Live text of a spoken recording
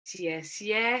yes,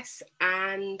 yes.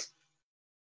 And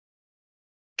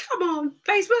come on,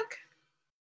 Facebook.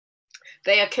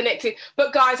 They are connected.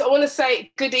 But guys, I want to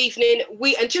say good evening.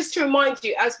 And just to remind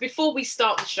you, as before we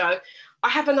start the show, I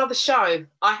have another show.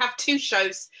 I have 2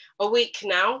 shows a week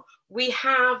now. We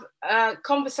have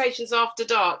Conversations After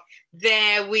Dark.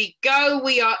 There we go.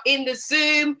 We are in the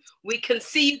Zoom. We can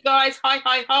see you guys. Hi,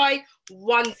 hi, hi.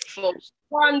 Wonderful.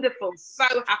 Wonderful. So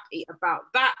happy about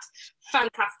that.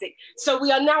 Fantastic. So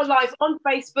we are now live on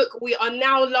Facebook. We are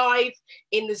now live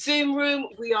in the Zoom room.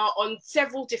 We are on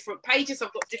several different pages.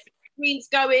 I've got different screens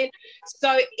going.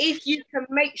 So if you can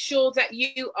make sure that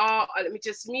you are, let me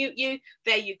just mute you.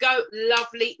 There you go.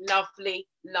 Lovely, lovely,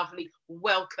 lovely.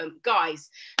 Welcome, guys.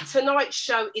 Tonight's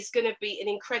show is going to be an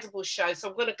incredible show. So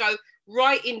I'm going to go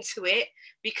right into it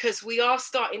because we are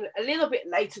starting a little bit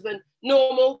later than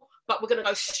normal. But we're going to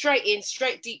go straight in,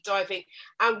 straight deep diving.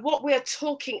 And what we're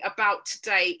talking about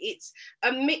today, it's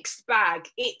a mixed bag.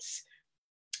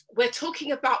 We're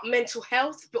talking about mental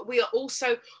health, but we are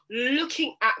also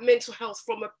looking at mental health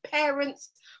from a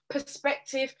parent's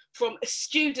perspective, from a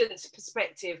student's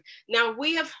perspective. Now,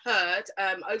 we have heard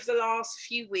over the last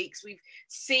few weeks, we've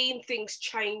seen things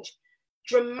change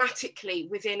dramatically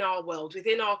within our world,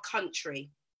 within our country.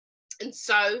 And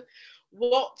so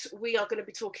what we are going to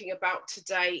be talking about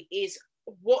today is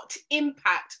what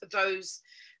impact those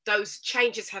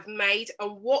changes have made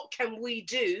and what can we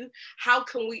do? How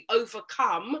can we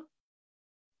overcome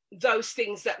those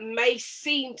things that may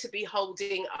seem to be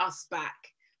holding us back?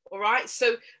 All right.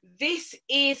 So this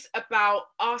is about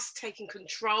us taking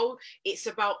control. It's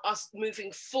about us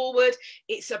moving forward.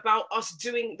 It's about us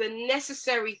doing the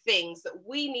necessary things that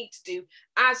we need to do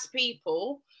as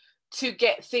people to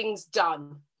get things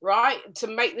done, right? To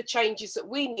make the changes that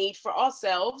we need for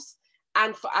ourselves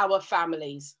and for our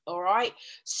families, all right?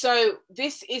 So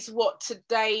this is what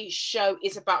today's show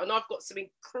is about. And I've got some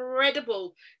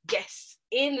incredible guests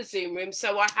in the Zoom room.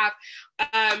 So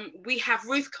we have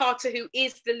Ruth Carter, who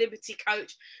is the Liberty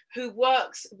Coach, who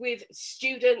works with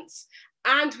students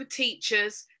and with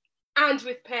teachers and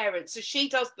with parents. So she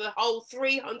does the whole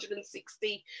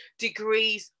 360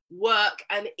 degrees work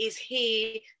and is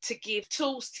here to give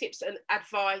tools, tips and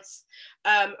advice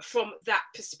from that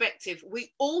perspective.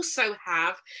 We also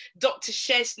have Dr.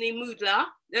 Chesney Mudla.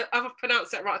 I've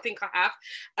pronounced that right, I think I have.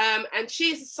 And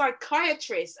she is a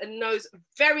psychiatrist and knows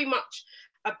very much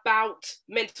about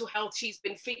mental health. She's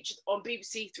been featured on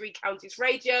BBC Three Counties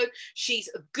Radio. She's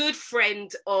a good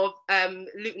friend of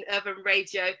Luton Urban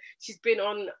Radio. She's been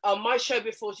on my show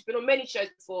before. She's been on many shows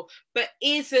before, but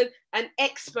is an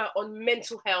expert on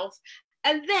mental health.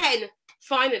 And then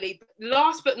finally,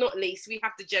 last but not least, we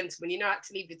have the gentleman. You know, I had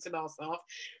to leave it to last half.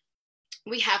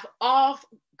 We have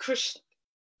Krishnal.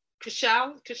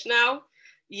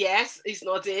 Yes, he's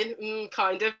nodding,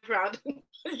 kind of proud.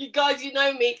 You guys, you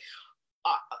know me.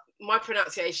 My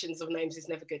pronunciations of names is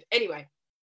never good. Anyway,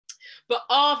 but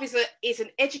Arv is an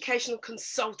educational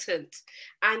consultant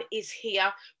and is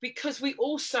here because we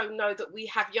also know that we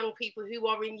have young people who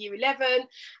are in year 11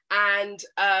 and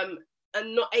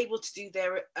not able to do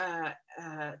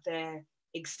their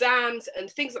exams and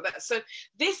things like that. So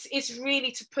this is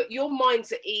really to put your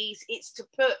minds at ease. It's to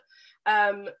put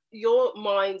your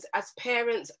minds as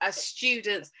parents, as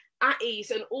students, at ease,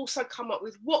 and also come up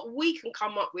with what we can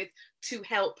come up with to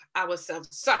help ourselves.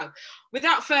 So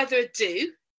without further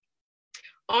ado,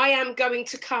 I am going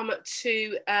to come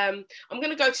to, I'm going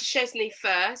to go to Chesney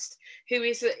first, who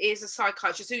is a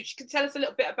psychiatrist, who she can tell us a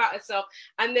little bit about herself,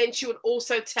 and then she would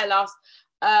also tell us,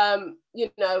 you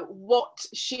know, what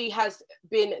she has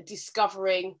been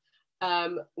discovering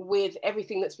with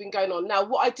everything that's been going on. Now,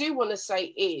 what I do want to say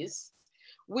is,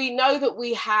 we know that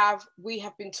we have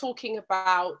been talking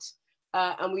about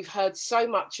and we've heard so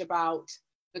much about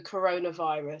the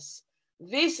coronavirus.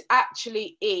 This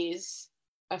actually is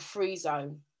a free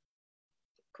zone,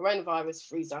 coronavirus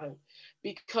free zone,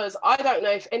 because I don't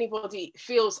know if anybody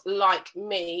feels like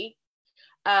me.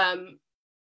 I've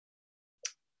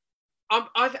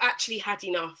actually had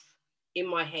enough in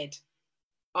my head.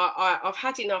 I've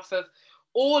had enough of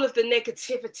all of the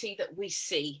negativity that we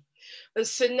see. And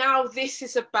so now this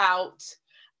is about,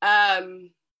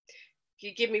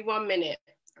 you give me 1 minute.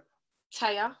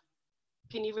 Taya,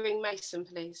 can you ring Mason,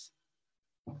 please?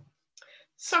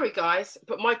 Sorry, guys,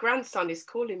 but my grandson is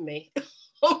calling me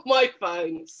on my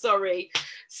phone. Sorry.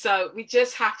 So we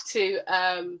just have to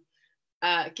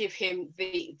give him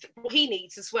what he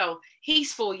needs as well.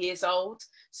 He's 4 years old.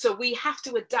 So we have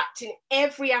to adapt in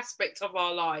every aspect of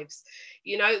our lives.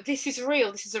 You know, this is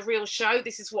real. This is a real show.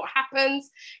 This is what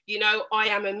happens. You know, I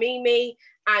am a Mimi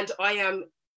and I am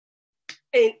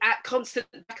at constant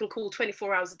back and call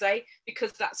 24 hours a day,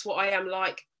 because that's what I am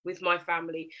like with my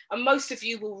family. And most of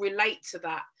you will relate to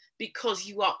that because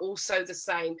you are also the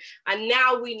same. And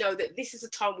now we know that this is a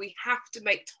time we have to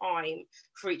make time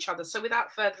for each other. So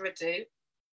without further ado,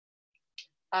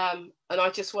 and I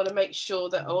just want to make sure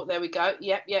that, oh, there we go.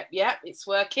 Yep, it's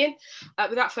working.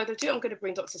 Without further ado, I'm going to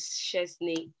bring Dr.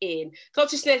 Chesney in.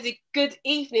 Dr. Chesney, good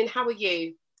evening. How are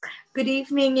you? Good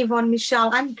evening, Yvonne Michéle.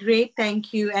 I'm great,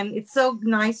 thank you. And it's so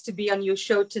nice to be on your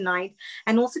show tonight,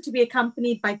 and also to be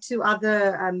accompanied by two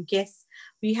other guests.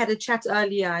 We had a chat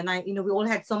earlier, and we all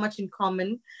had so much in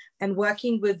common, and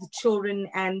working with children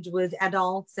and with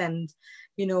adults, and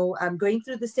going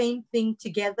through the same thing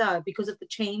together because of the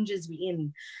changes we're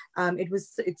in.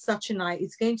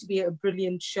 It's going to be a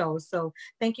brilliant show. So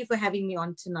thank you for having me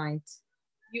on tonight.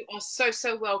 You are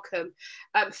so welcome.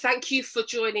 Thank you for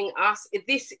joining us.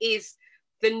 This is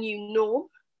the new norm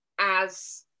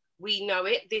as we know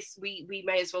it. We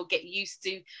may as well get used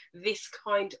to this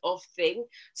kind of thing.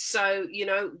 So,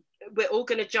 we're all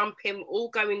going to jump in, all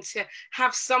going to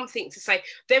have something to say.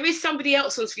 There is somebody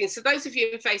else on screen. So those of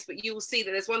you in Facebook, you will see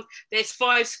that there's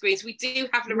 5 screens. We do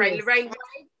have Lorraine. Yes.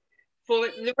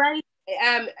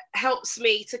 Lorraine helps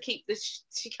me to keep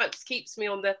she keeps me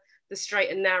on the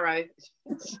straight and narrow.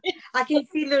 I can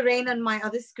see Lorraine on my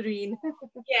other screen.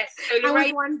 Yes, so Lorraine, I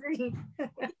was wondering.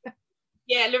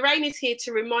 Yeah, Lorraine is here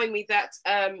to remind me that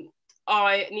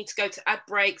I need to go to ad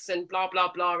breaks and blah,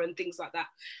 blah, blah, and things like that.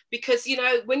 Because,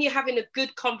 when you're having a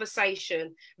good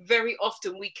conversation, very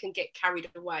often we can get carried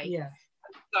away. Yeah.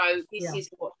 So this is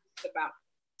what it's about.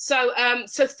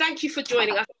 So thank you for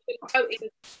joining us.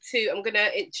 I'm going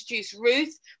to introduce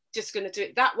Ruth. Just going to do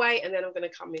it that way, and then I'm going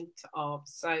to come into Arb.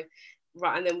 So,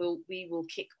 right, and then we will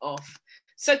kick off.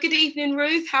 So, good evening,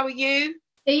 Ruth. How are you?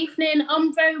 Evening.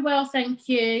 I'm very well, thank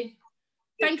you.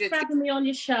 Thanks for having me on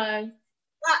your show.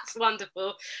 That's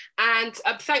wonderful, and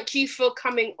thank you for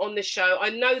coming on the show.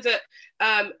 I know that,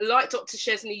 like Dr.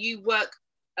 Chesney, you work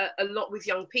a lot with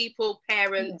young people,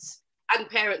 parents, and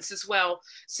parents as well.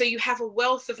 So you have a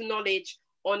wealth of knowledge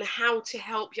on how to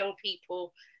help young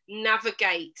people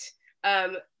navigate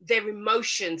their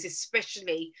emotions,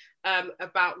 especially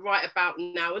about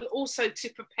now, and also to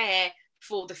prepare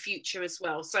for the future as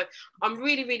well. So I'm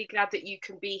really glad that you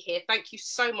can be here. Thank you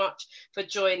so much for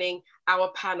joining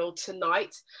our panel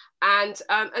tonight. And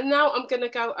now I'm going to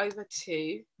go over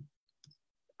to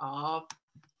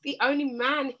the only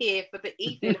man here for the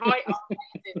evening. Hi, Arv. How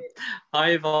you doing? Hi,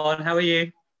 Yvonne. How are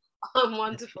you? I'm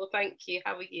wonderful, thank you.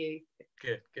 How are you?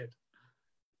 Good.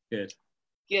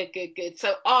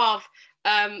 So Arv,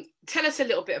 tell us a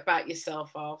little bit about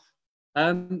yourself, Arv.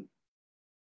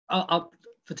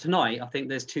 For tonight, I think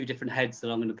there's 2 different heads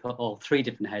that I'm going to put, or 3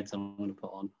 different heads I'm going to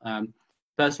put on.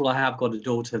 First of all, I have got a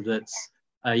daughter that's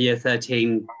year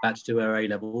 13, about to do her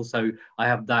A-level, so I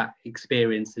have that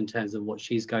experience in terms of what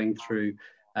she's going through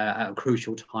at a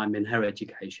crucial time in her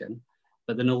education.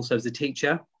 But then also as a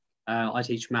teacher, I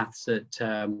teach maths at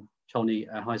Cholney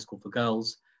High School for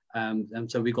Girls, and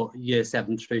so we've got year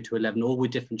 7 through to 11, all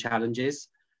with different challenges,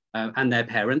 and their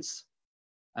parents,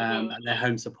 and their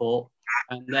home support.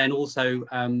 And then also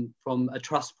from a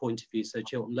trust point of view, so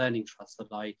Chiltern Learning Trust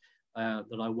that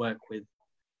I work with.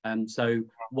 So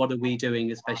what are we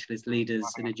doing, especially as leaders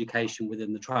in education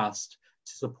within the trust,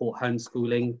 to support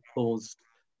homeschooling for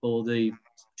the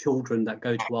children that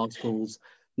go to our schools,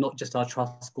 not just our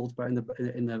trust schools, but in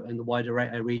the wider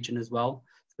region as well.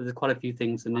 So there's quite a few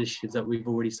things and initiatives that we've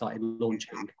already started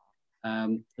launching,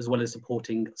 as well as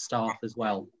supporting staff as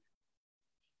well.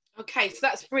 Okay, so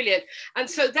that's brilliant. And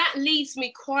so that leads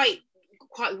me quite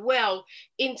well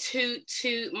into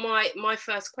my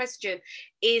first question,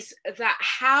 is that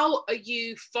how are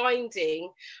you finding,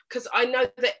 because I know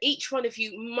that each one of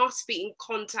you must be in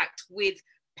contact with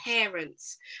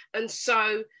parents, and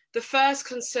so the first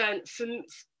concern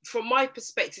from my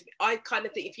perspective, I kind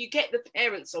of think if you get the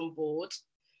parents on board,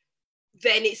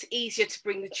 then it's easier to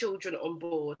bring the children on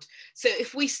board. So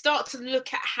if we start to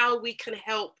look at how we can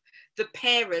help the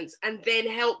parents and then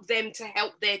help them to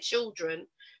help their children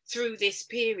through this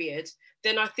period,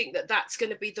 then I think that that's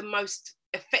going to be the most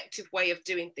effective way of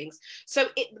doing things. So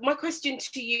my question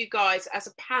to you guys as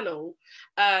a panel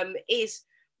is,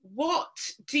 what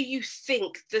do you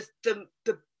think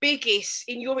the biggest,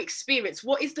 in your experience,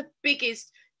 what is the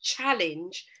biggest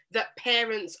challenge that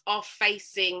parents are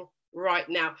facing right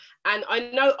now? And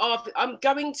I know I'm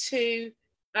going to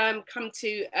come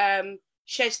to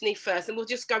Chesney first, and we'll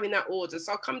just go in that order.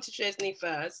 So I'll come to Chesney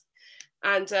first,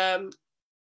 and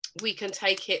we can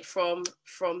take it from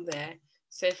there.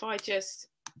 So if I just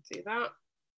do that.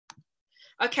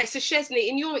 Okay, so Chesney,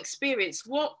 in your experience,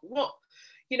 what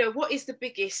you know, what is the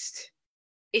biggest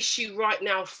issue right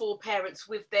now for parents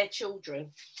with their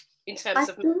children in terms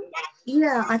of?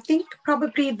 I think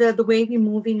probably the way we're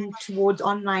moving towards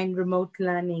online remote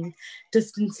learning,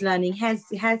 distance learning has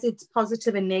its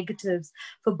positive and negatives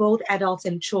for both adults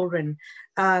and children.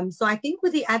 So I think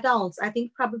with the adults, I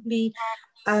think probably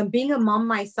being a mom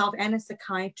myself and a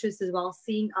psychiatrist as well,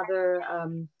 seeing other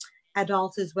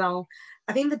adults as well,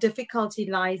 I think the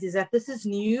difficulty lies is that this is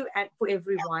new for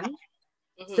everyone.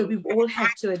 Mm-hmm. So we've all had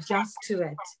to adjust to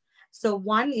it. So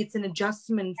one, it's an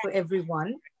adjustment for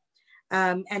everyone.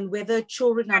 And whether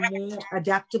children are more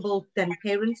adaptable than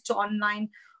parents to online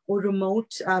or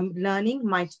remote learning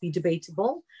might be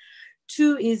debatable.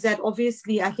 Two is that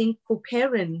obviously, I think for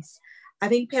parents, I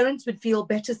think parents would feel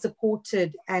better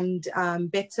supported and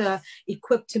better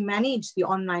equipped to manage the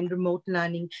online remote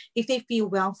learning if they feel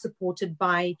well supported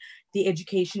by the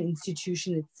education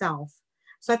institution itself.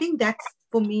 So I think that's,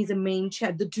 for me,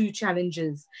 the two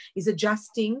challenges is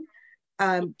adjusting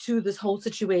to this whole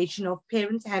situation of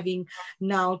parents having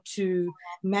now to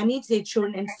manage their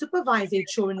children and supervise their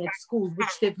children at schools,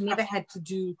 which they've never had to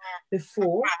do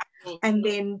before. And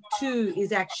then two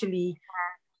is actually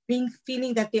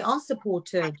feeling that they are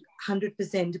supported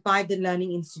 100% by the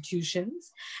learning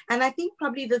institutions. And I think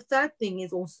probably the third thing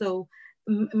is also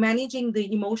managing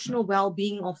the emotional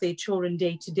well-being of their children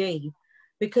day to day,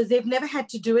 because they've never had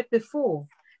to do it before.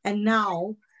 And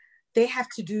now they have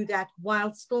to do that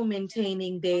while still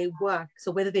maintaining their work. So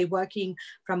whether they're working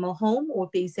from a home or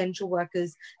if they're essential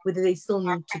workers, whether they still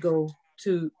need to go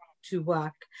to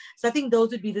work. So I think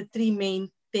those would be the three main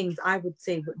things I would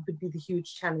say would be the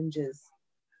huge challenges.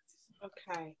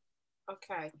 Okay.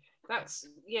 That's,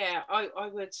 yeah, I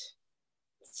would.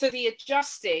 So the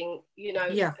adjusting, you know,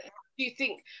 do you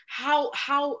think, how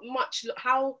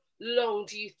long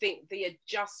do you think the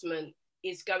adjustment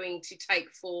is going to take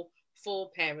for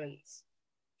parents?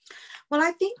 Well,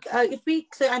 I think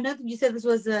so I know that you said this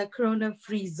was a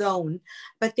corona-free zone,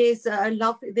 but there's a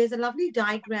lovely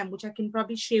diagram which I can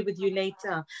probably share with you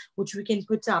later, which we can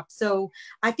put up. So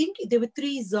I think there were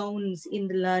 3 zones in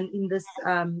this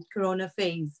corona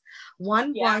phase.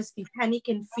 One was the panic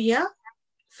and fear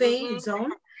phase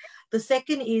zone. The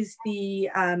second is the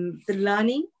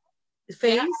learning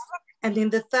phase, and then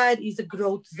the third is the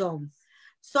growth zone.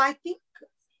 So I think,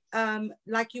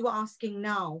 like you were asking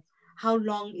now, how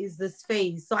long is this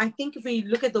phase? So I think if we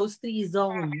look at those 3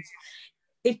 zones,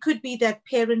 it could be that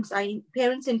parents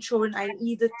and children are in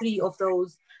either 3 of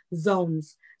those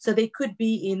zones. So they could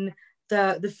be in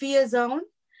the fear zone,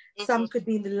 some could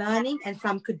be in the learning, and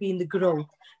some could be in the growth.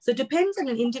 So it depends on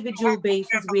an individual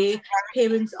basis where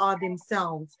parents are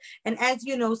themselves. And as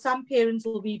you know, some parents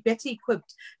will be better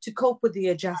equipped to cope with the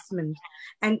adjustment.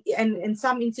 And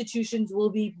some institutions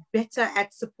will be better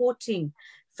at supporting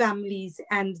families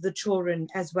and the children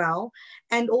as well.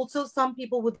 And also some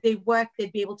people with their work,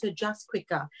 they'd be able to adjust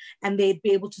quicker and they'd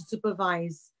be able to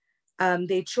supervise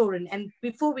their children. And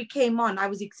before we came on, I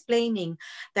was explaining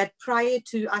that prior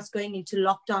to us going into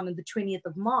lockdown on the 20th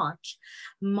of March,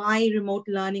 my remote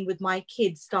learning with my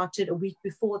kids started a week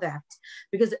before that.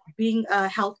 Because being a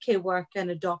healthcare worker and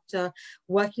a doctor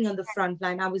working on the front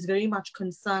line, I was very much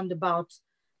concerned about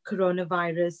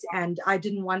coronavirus, and I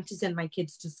didn't want to send my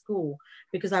kids to school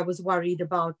because I was worried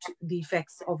about the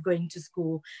effects of going to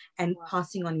school and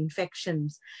passing on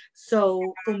infections.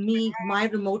 So for me, my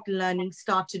remote learning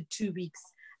started 2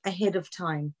 weeks ahead of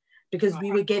time because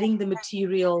we were getting the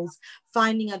materials,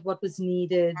 finding out what was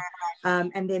needed,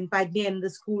 and then by then the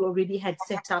school already had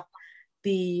set up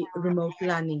the remote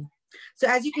learning. So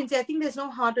as you can see, I think there's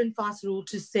no hard and fast rule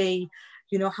to say,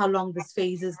 you know, how long this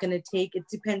phase is going to take. It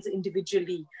depends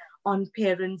individually on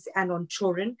parents and on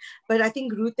children. But I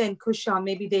think Ruth and Kusha,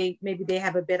 maybe they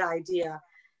have a better idea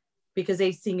because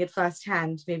they're seeing it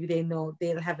firsthand. Maybe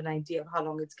they'll have an idea of how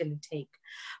long it's going to take.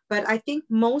 But I think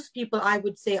most people, I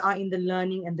would say, are in the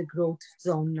learning and the growth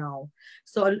zone now.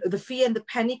 So the fear and the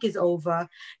panic is over.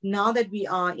 Now that we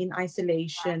are in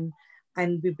isolation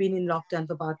and we've been in lockdown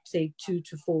for about, say, 2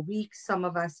 to 4 weeks, some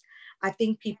of us, I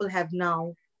think people have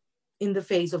now in the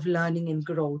phase of learning and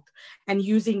growth and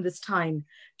using this time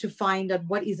to find out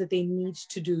what is it they need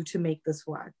to do to make this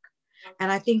work.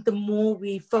 And I think the more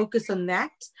we focus on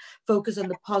that, focus on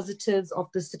the positives of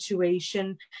the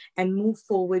situation and move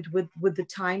forward with the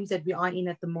times that we are in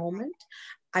at the moment,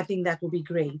 I think that will be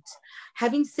great.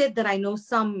 Having said that, I know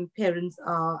some parents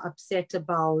are upset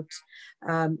about,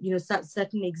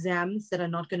 certain exams that are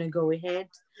not going to go ahead.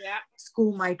 Yeah.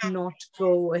 School might not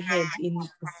go ahead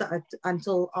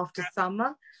until after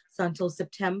summer, so until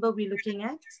September we're looking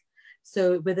at.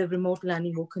 So whether remote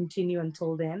learning will continue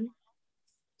until then.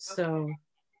 So.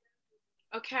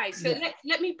 Okay, so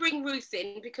let me bring Ruth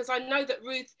in, because I know that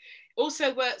Ruth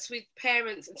also works with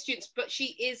parents and students, but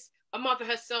she is a mother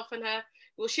herself, and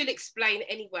she'll explain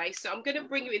anyway. So I'm going to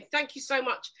bring you in. Thank you so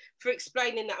much for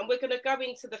explaining that. And we're going to go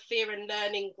into the Fear and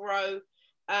Learning Grow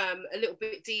a little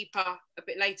bit deeper a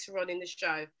bit later on in the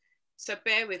show. So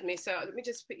bear with me. So let me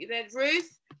just put you there.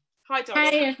 Ruth, hi,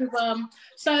 darling. Hey, everyone.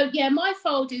 So, yeah, my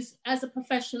fault is as a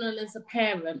professional, as a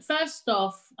parent. First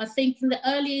off, I think in the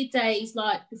earlier days,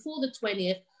 like before the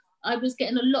 20th, I was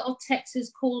getting a lot of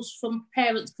texts, calls from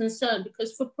parents concerned,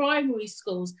 because for primary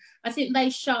schools, I think they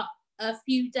shut a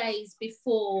few days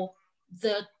before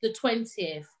the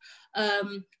 20th.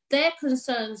 Their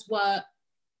concerns were,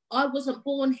 I wasn't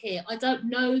born here. I don't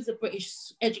know the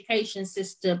British education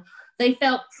system. They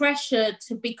felt pressured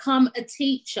to become a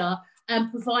teacher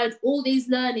and provide all these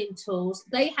learning tools.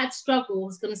 They had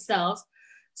struggles themselves.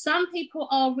 Some people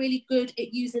are really good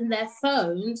at using their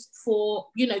phones for,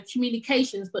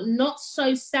 communications, but not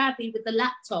so savvy with the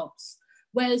laptops.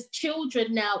 Whereas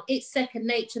children now, it's second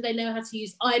nature. They know how to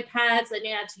use iPads, they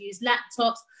know how to use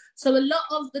laptops. So a lot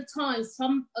of the time,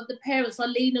 some of the parents are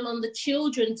leaning on the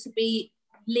children to be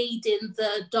leading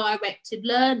the directed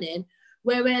learning,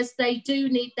 whereas they do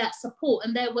need that support.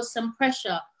 And there was some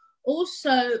pressure.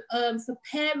 Also, for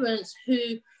parents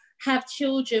who have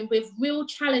children with real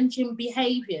challenging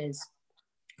behaviours,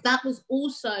 that was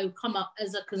also come up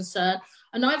as a concern.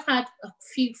 And I've had a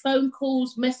few phone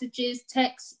calls, messages,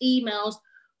 texts, emails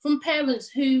from parents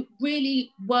who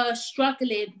really were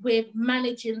struggling with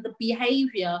managing the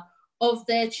behaviour of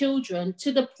their children,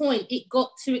 to the point it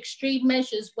got to extreme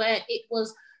measures where it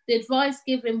was, the advice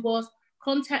given was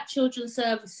contact children's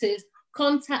services,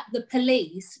 contact the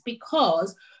police,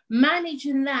 because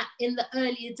managing that in the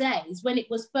earlier days when it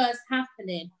was first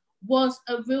happening was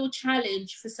a real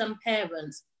challenge for some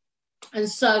parents. And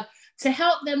so to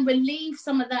help them relieve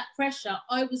some of that pressure,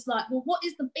 I was like, well, what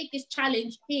is the biggest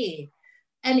challenge here?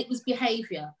 And it was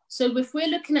behaviour. So if we're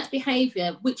looking at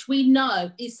behaviour, which we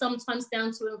know is sometimes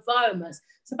down to environments,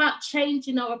 it's about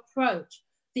changing our approach,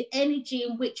 the energy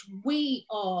in which we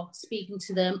are speaking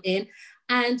to them in.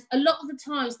 And a lot of the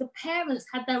times the parents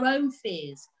had their own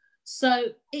fears. So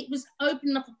it was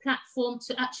opening up a platform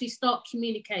to actually start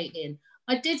communicating.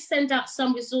 I did send out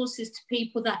some resources to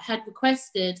people that had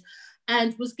requested,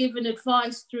 and was given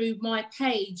advice through my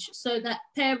page, so that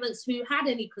parents who had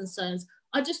any concerns,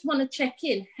 I just want to check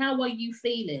in. How are you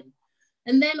feeling?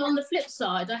 And then on the flip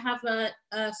side, I have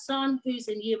a son who's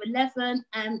in year 11,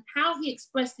 and how he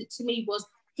expressed it to me was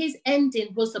his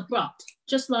ending was abrupt,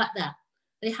 just like that.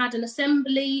 They had an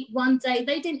assembly one day.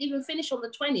 They didn't even finish on the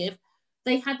 20th.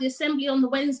 They had the assembly on the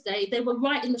Wednesday. They were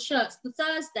writing the shirts. The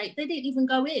Thursday, they didn't even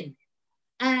go in.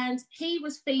 And he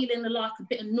was feeling like a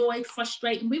bit annoyed,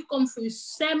 frustrated. We've gone through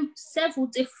several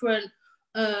different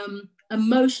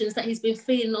emotions that he's been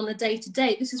feeling on a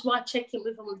day-to-day. This is why I check in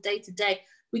with him on a day-to-day.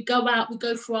 We go out, we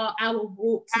go for our hour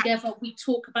walk together, we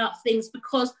talk about things,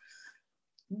 because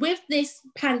with this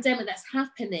pandemic that's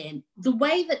happening, the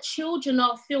way that children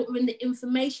are filtering the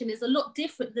information is a lot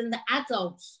different than the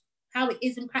adults, how it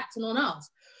is impacting on us.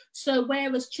 So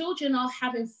whereas children are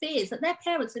having fears that their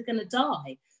parents are going to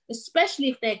die, especially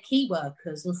if they're key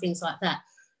workers and things like that,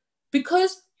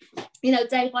 because,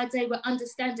 day by day we're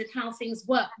understanding how things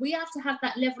work, we have to have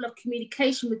that level of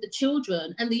communication with the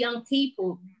children and the young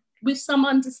people with some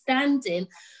understanding,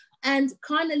 and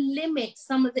kind of limit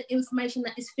some of the information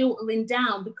that is filtering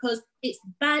down, because it's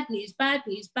bad news, bad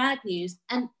news, bad news.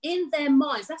 And in their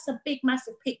minds, that's a big,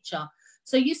 massive picture.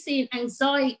 So you're seeing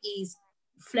anxieties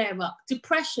flare up,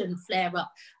 depression flare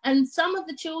up. And some of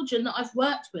the children that I've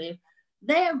worked with,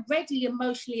 they're readily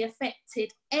emotionally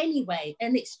affected anyway,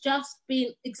 and it's just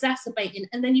been exacerbating.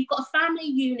 And then you've got a family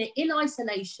unit in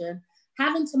isolation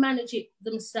having to manage it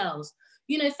themselves.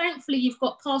 Thankfully, you've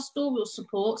got pastoral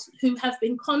supports who have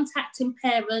been contacting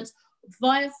parents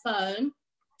via phone.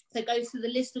 They go through the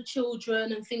list of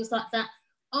children and things like that.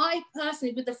 I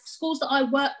personally, with the schools that I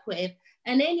work with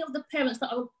and any of the parents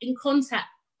that are in contact,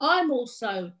 I'm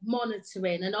also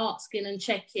monitoring and asking and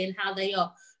checking how they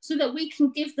are, so that we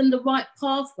can give them the right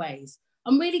pathways.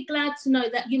 I'm really glad to know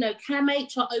that,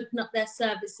 CAMH are opening up their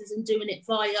services and doing it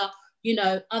via,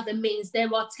 other means. There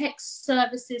are text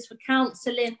services for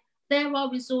counselling. There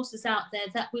are resources out there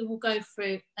that we will go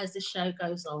through as the show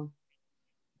goes on.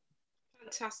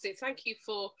 Fantastic. Thank you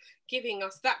for giving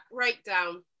us that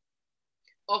breakdown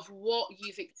of what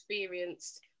you've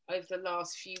experienced over the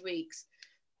last few weeks.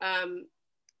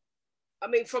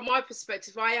 From my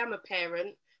perspective, I am a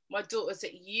parent. My daughter's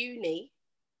at uni,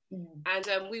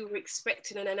 and we were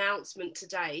expecting an announcement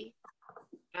today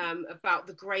about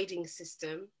the grading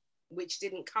system, which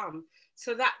didn't come.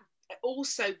 So that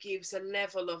also gives a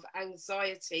level of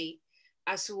anxiety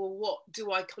as to, well, what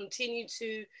do I continue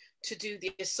to do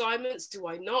the assignments? Do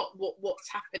I not? What's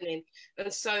happening?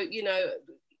 And so, you know,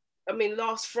 I mean,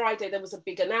 last Friday there was a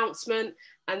big announcement,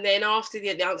 and then after the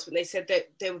announcement they said that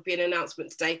there would be an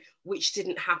announcement today, which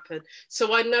didn't happen.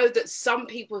 So I know that some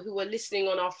people who are listening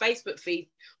on our Facebook feed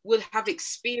will have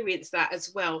experienced that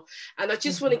as well. And I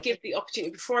just want to give the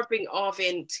opportunity, before I bring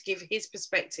Arvin to give his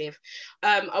perspective,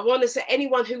 I want to say,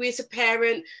 anyone who is a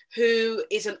parent, who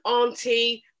is an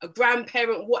auntie, a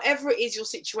grandparent, whatever it is your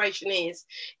situation is,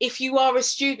 if you are a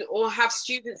student or have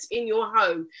students in your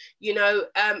home, you know,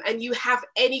 and you have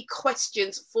any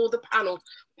questions for the panel,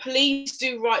 please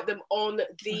do write them on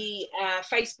the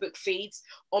Facebook feeds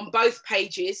on both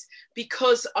pages,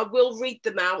 because I will read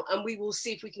them out and we will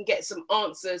see if we can get some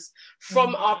answers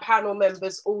from our panel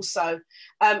members also.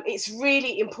 It's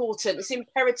really important. It's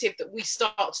imperative that we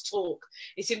start to talk.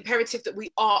 It's imperative that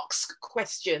we ask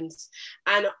questions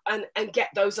and get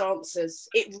those answers.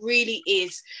 It really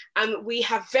is. And we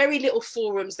have very little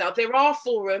forums now. There are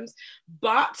forums,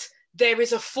 but there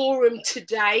is a forum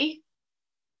today.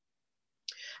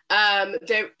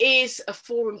 There is a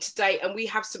forum today, and we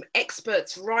have some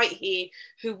experts right here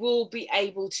who will be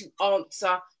able to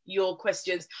answer your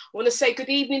questions. I want to say good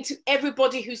evening to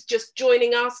everybody who's just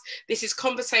joining us. This is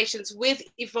Conversations with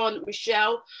Yvonne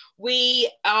Michéle. We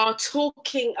are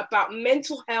talking about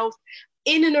mental health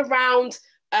in and around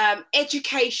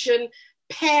education,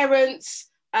 parents,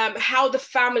 how the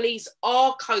families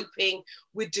are coping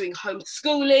with doing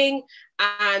homeschooling,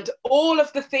 and all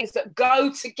of the things that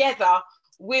go together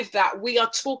with that. We are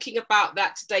talking about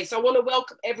that today. So I want to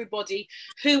welcome everybody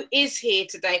who is here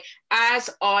today,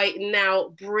 as I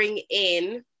now bring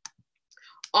in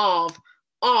Arv.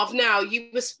 Arv, now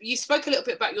you spoke a little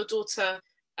bit about your daughter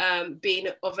being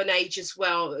of an age as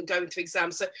well and going through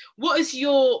exams. So and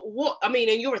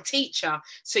you're a teacher,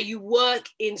 so you work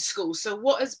in school. So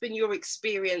what has been your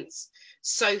experience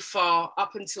so far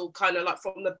up until kind of like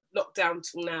from the lockdown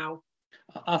till now?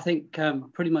 I think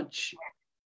pretty much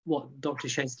what Dr.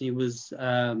 Chesney was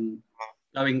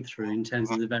going through in terms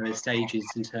of the various stages,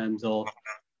 in terms of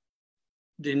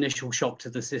the initial shock to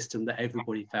the system that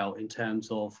everybody felt, in terms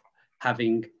of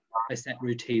having a set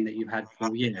routine that you've had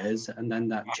for years, and then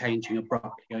that changing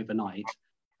abruptly overnight,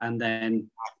 and then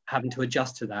having to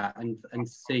adjust to that, and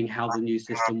seeing how the new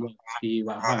system works for you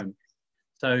at home.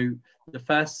 So the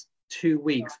first 2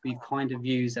 weeks we've kind of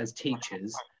used as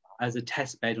teachers as a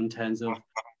test bed in terms of,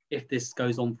 if this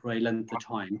goes on for a length of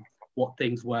time, what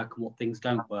things work and what things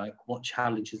don't work, what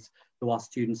challenges do our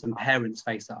students and parents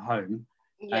face at home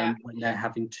when they're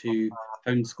having to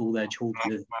homeschool their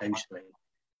children, essentially.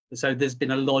 So there's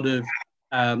been a lot of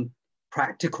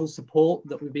practical support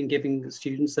that we've been giving the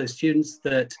students. So students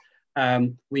that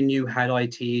we knew had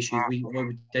IT issues, we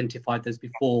identified those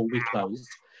before we closed.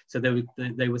 So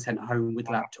they were sent home with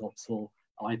laptops or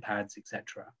iPads,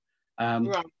 etc.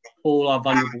 All our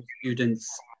vulnerable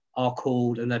students are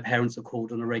called, and their parents are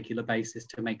called on a regular basis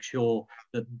to make sure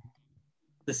that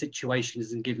the situation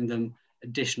isn't giving them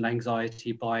additional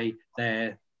anxiety by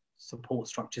their support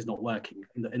structures not working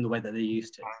in the way that they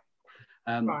used to.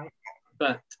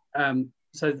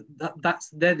 So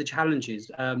they're the challenges.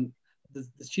 The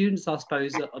students, I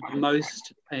suppose, that are the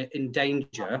most in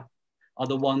danger are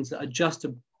the ones that are just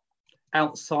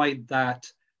outside that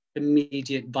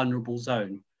immediate vulnerable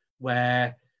zone,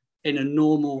 where in a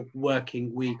normal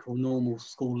working week or normal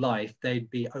school life, they'd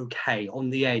be okay, on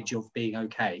the edge of being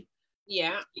okay.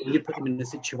 Yeah. You put them in a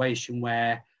situation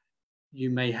where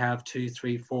you may have 2,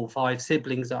 3, 4, 5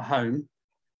 siblings at home,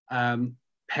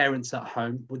 parents at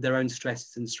home with their own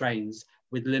stresses and strains,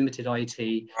 with limited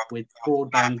IT, with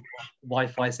broadband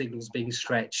Wi-Fi signals being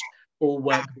stretched, all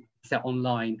work set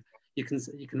online. You can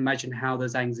imagine how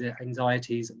those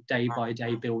anxieties day by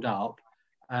day build up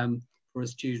for a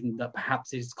student that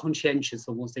perhaps is conscientious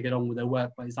and wants to get on with their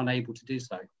work but is unable to do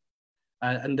so.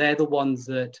 And they're the ones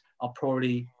that are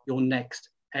probably your next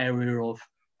area of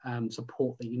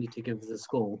support that you need to give as a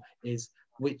school, is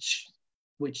which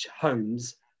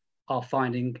homes are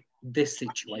finding this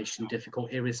situation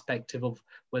difficult, irrespective of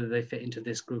whether they fit into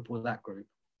this group or that group.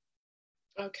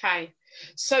 Okay,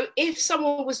 so if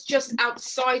someone was just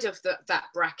outside of that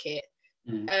bracket,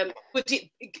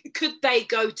 could they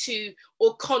go to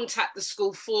or contact the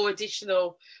school for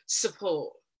additional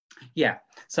support? Yeah,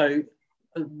 so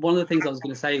one of the things I was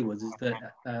going to say is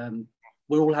that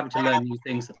we're all having to learn new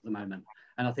things at the moment,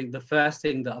 and I think the first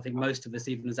thing that I think most of us,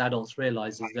 even as adults,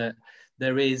 realise is that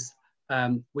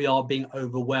we are being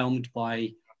overwhelmed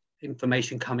by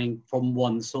information coming from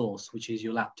one source, which is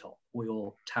your laptop. or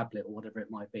your tablet or whatever it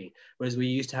might be. Whereas we're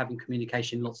used to having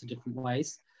communication in lots of different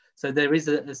ways. So there is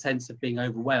a sense of being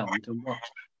overwhelmed, and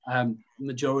what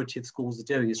majority of schools are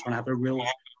doing is trying to have a real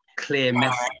clear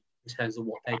message in terms of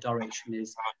what their direction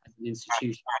is as an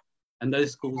institution. And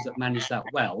those schools that manage that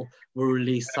well will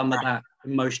release some of that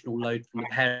emotional load from the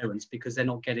parents, because they're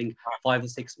not getting 5 or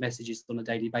 6 messages on a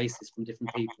daily basis from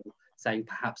different people saying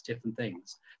perhaps different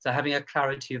things. So having a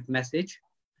clarity of message,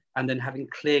 and then having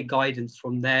clear guidance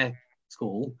from their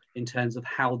school in terms of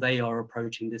how they are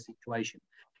approaching the situation.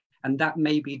 And that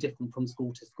may be different from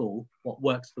school to school, what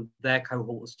works for their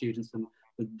cohort of students and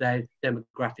with their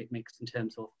demographic mix in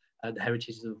terms of the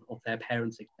heritages of their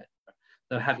parents, etc.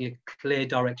 So having a clear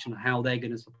direction of how they're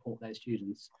going to support their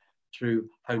students through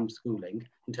homeschooling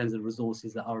in terms of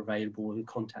resources that are available and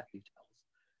contact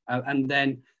details. And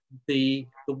then the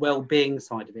well-being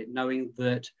side of it, knowing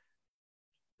that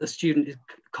the student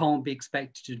can't be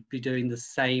expected to be doing the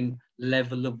same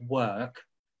level of work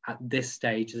at this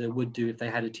stage as they would do if they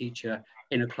had a teacher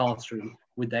in a classroom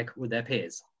with their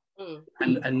peers.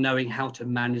 And knowing how to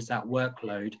manage that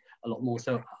workload a lot more.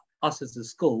 So us as a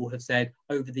school have said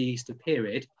over the Easter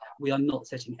period, we are not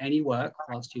setting any work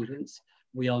for our students.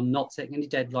 We are not setting any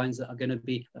deadlines that are going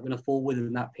to fall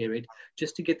within that period,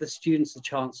 just to give the students a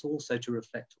chance also to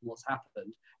reflect on what's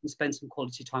happened and spend some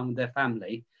quality time with their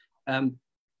family,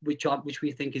 which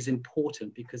we think is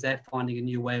important because they're finding a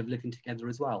new way of living together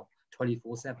as well,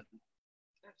 24/7.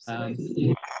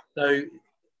 So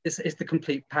it's the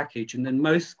complete package. And then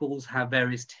most schools have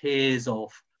various tiers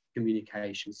of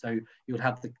communication. So you'll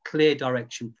have the clear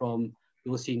direction from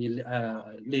your senior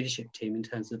leadership team in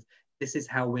terms of this is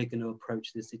how we're going to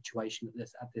approach this situation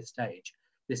at this stage.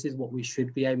 This is what we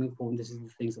should be aiming for, and this is the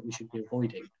things that we should be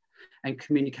avoiding. And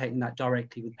communicating that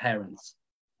directly with parents,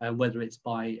 whether it's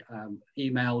by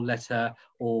email, letter,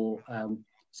 or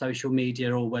social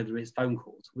media, or whether it's phone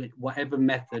calls, whatever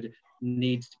method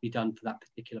needs to be done for that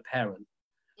particular parent.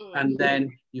 And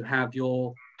then you have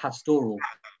your pastoral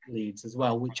leads as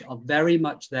well, which are very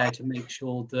much there to make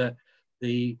sure that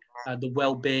the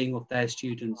well-being of their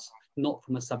students, not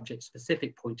from a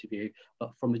subject-specific point of view,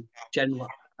 but from a general,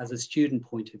 as a student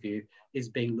point of view, is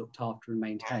being looked after and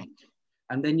maintained.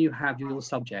 And then you have your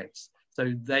subjects,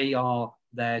 so they are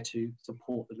there to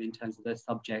support them in terms of their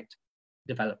subject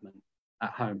development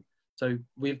at home. So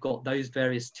we've got those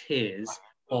various tiers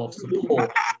of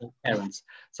support for parents.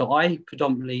 So I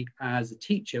predominantly, as a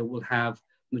teacher, will have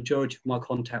majority of my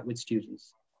contact with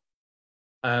students.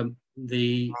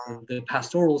 The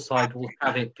pastoral side will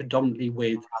have it predominantly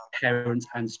with parents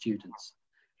and students.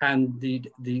 And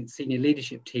the senior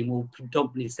leadership team will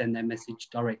predominantly send their message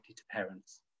directly to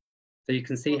parents. So you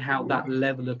can see how that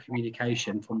level of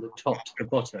communication from the top to the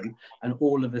bottom, and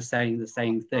all of us saying the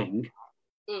same thing,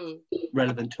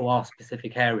 relevant to our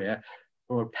specific area,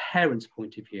 from a parent's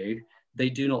point of view, they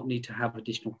do not need to have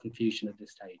additional confusion at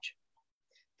this stage.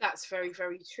 That's very,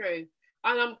 very true.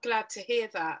 And I'm glad to hear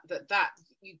that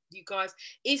you guys,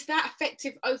 is that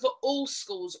effective over all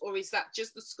schools, or is that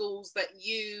just the schools that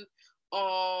you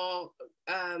are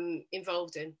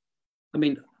involved in? I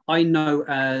mean, I know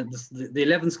the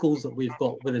 11 schools that we've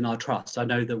got within our trust, I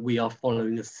know that we are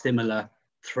following a similar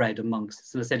thread amongst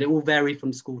us. And I said it will vary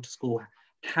from school to school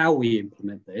how we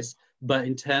implement this, but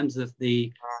in terms of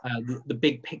the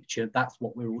big picture, that's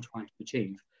what we're all trying to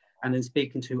achieve. And then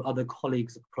speaking to other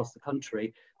colleagues across the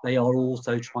country, they are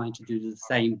also trying to do the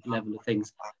same level of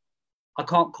things. I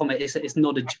can't comment, it's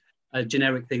not a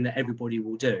generic thing that everybody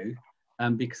will do,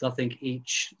 because I think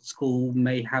each school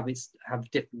may have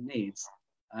different needs,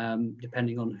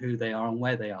 depending on who they are and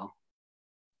where they are.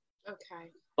 Okay.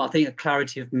 But I think a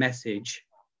clarity of message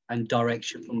and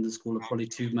direction from the school are probably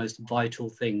two most vital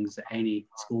things that any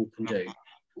school can do.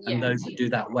 Yeah. And those that do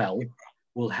that well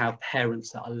will have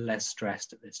parents that are less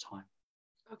stressed at this time.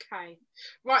 Okay,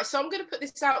 right, so I'm going to put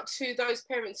this out to those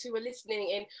parents who are listening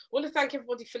in. I want to thank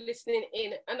everybody for listening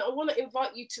in, and I want to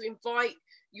invite you to invite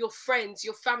your friends,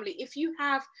 your family. If you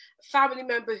have a family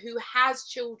member who has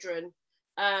children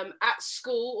at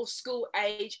school or school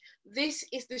age, this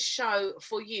is the show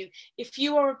for you. If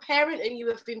you are a parent and you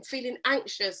have been feeling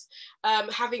anxious,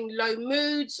 having low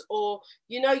moods, or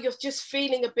you're just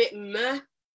feeling a bit meh,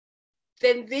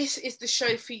 then this is the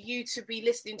show for you to be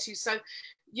listening to. So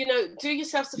do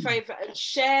yourselves a favor and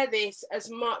share this as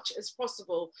much as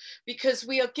possible, because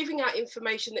we are giving out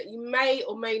information that you may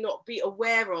or may not be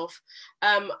aware of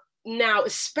now,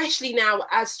 especially now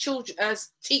as children, as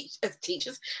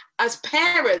teachers, as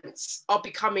parents are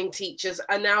becoming teachers,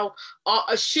 and now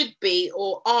should be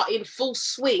or are in full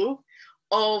swing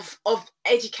of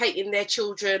educating their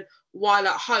children while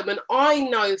at home. And I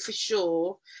know for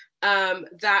sure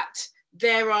that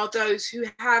there are those who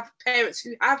have parents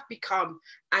who have become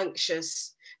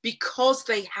anxious because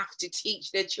they have to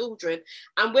teach their children,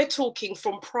 and we're talking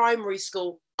from primary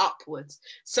school upwards.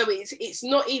 So it's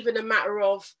not even a matter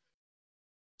of,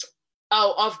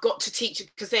 oh, I've got to teach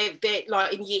it because they're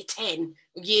like in year 10,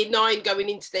 year 9, going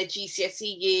into their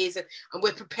GCSE years, and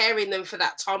we're preparing them for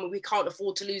that time, and we can't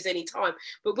afford to lose any time.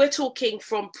 But we're talking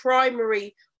from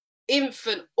primary,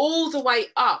 infant, all the way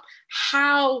up,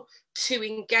 how to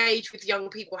engage with young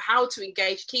people, how to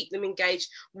engage, keep them engaged,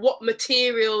 what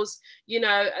materials, and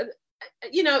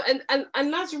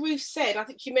as Ruth said, I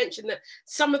think you mentioned that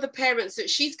some of the parents that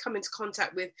she's come into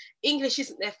contact with, English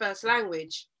isn't their first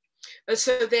language. And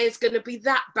so there's going to be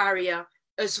that barrier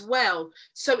as well.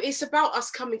 So it's about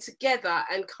us coming together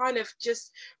and kind of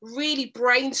just really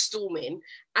brainstorming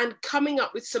and coming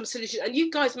up with some solutions. And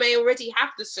you guys may already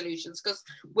have the solutions because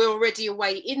we're already a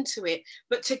way into it,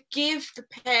 but to give the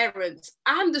parents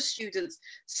and the students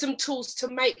some tools to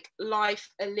make life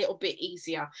a little bit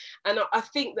easier. And I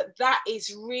think that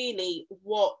is really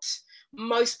what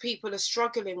most people are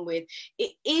struggling with.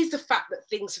 It is the fact that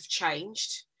things have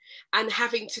changed and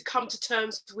having to come to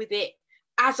terms with it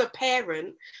as a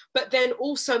parent, but then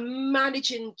also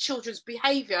managing children's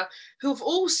behaviour who've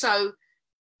also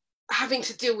having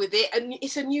to deal with it, and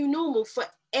it's a new normal for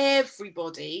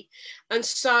everybody. And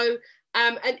so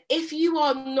and if you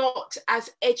are not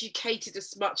as educated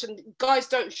as much, and guys,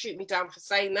 don't shoot me down for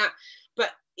saying that,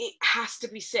 but it has to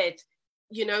be said,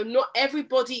 not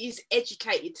everybody is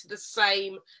educated to the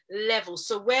same level.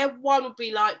 So where one would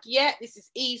be like, yeah, this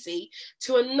is easy,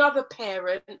 to another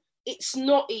parent, it's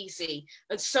not easy.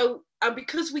 And so, and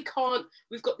because we've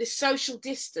got this social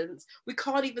distance, we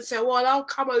can't even say, well, I'll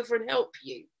come over and help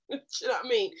you. Do you know what I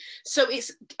mean? So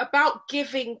it's about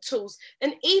giving tools,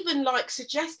 and even like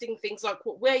suggesting things like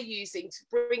what we're using to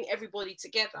bring everybody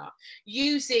together,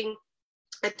 using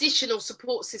additional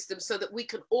support systems so that we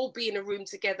can all be in a room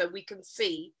together, we can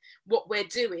see what we're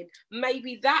doing.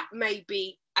 Maybe that may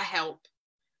be a help,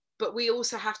 but we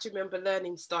also have to remember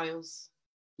learning styles.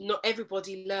 Not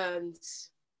everybody learns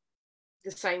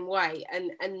the same way,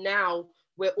 and now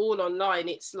we're all online.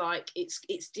 It's like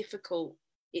it's difficult,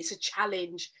 it's a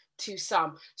challenge to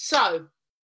some. So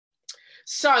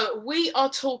we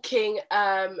are talking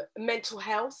mental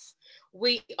health,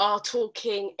 we are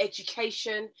talking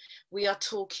education, we are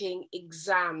talking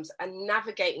exams, and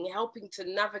helping to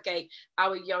navigate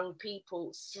our young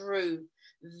people through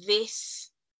this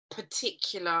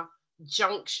particular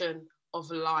junction of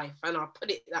life. And I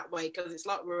put it that way because it's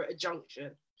like we're at a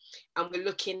junction and we're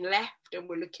looking left and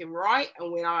we're looking right,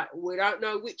 and we don't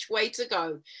know which way to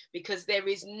go, because there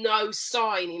is no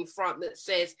sign in front that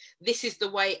says this is the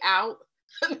way out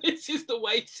and this is the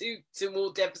way to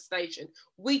more devastation.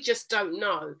 We just don't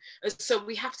know. And so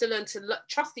we have to learn to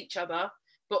trust each other,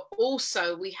 but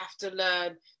also we have to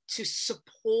learn to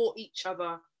support each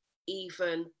other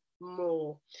even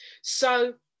more.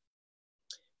 So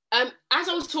as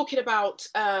I was talking about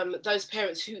those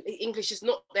parents who English is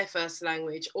not their first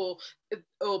language, or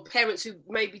parents who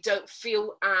maybe don't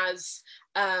feel as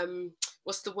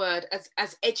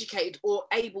as educated or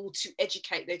able to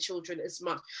educate their children as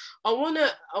much, I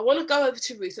wanna go over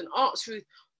to Ruth and ask Ruth,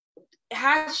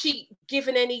 has she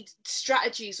given any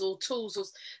strategies or tools,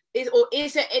 or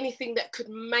is there anything that could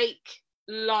make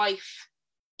life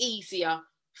easier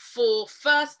for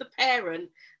first the parent,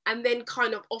 and then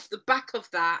kind of off the back of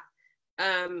that,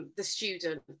 the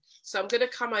student? So I'm going to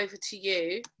come over to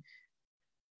you.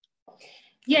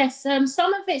 Yes,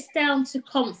 some of it's down to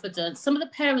confidence. Some of the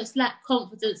parents lack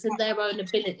confidence in their own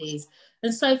abilities.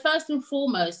 And so first and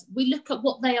foremost, we look at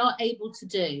what they are able to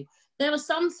do. There are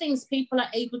some things people are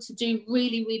able to do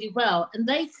really, really well, and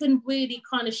they can really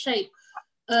kind of shape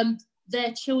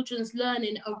their children's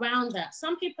learning around that.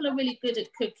 Some people are really good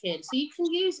at cooking, so you can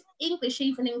use English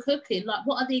even in cooking, like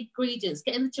what are the ingredients,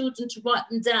 getting the children to write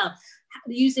them down,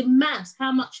 using maths,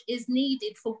 how much is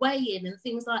needed for weighing and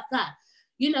things like that.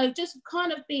 Just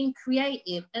kind of being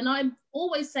creative. And I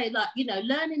always say, like,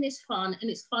 learning is fun, and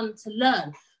it's fun to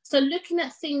learn. So looking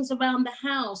at things around the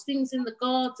house, things in the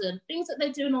garden, things that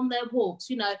they're doing on their walks,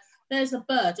 there's a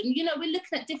bird. And, we're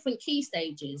looking at different key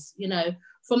stages,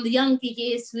 from the younger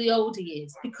years to the older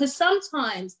years, because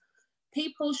sometimes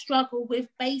people struggle with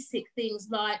basic things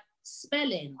like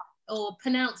spelling or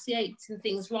pronunciating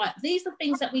things right. These are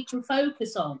things that we can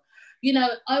focus on.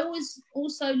 I always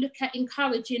also look at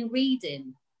encouraging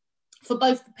reading for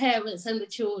both the parents and the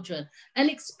children, and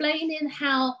explaining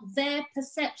how their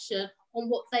perception on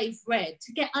what they've read,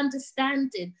 to get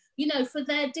understanding, you know, for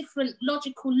their different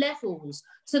logical levels,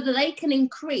 so that they can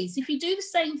increase. If you do the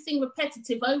same thing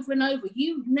repetitive over and over,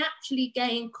 you naturally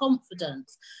gain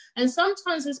confidence. And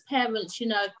sometimes as parents, you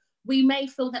know, we may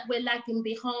feel that we're lagging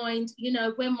behind. You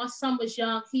know, when my son was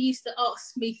young, he used to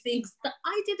ask me things that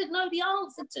I didn't know the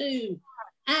answer to.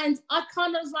 And I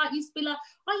kind of was like, used to be like,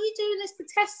 are you doing this to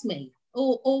test me?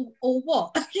 Or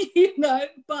what? You know,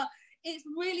 but it's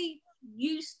really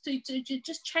used to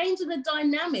just changing the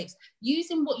dynamics,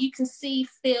 using what you can see,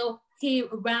 feel, hear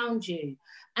around you,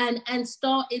 and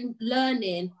starting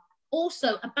learning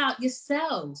also about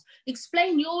yourselves.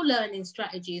 Explain your learning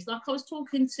strategies. Like I was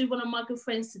talking to one of my good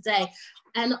friends today,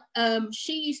 and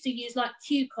she used to use like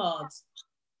cue cards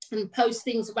and post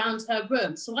things around her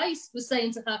room. So I was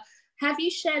saying to her, have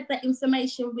you shared that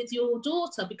information with your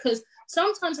daughter? Because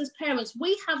sometimes as parents,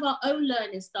 we have our own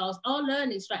learning styles, our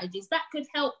learning strategies that could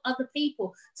help other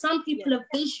people. Some people are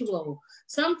visual.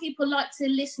 Some people like to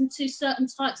listen to certain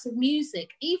types of music,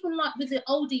 even like with the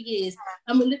older years,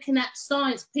 and we're looking at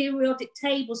science, periodic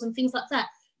tables and things like that.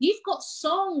 You've got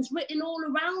songs written all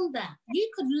around that. You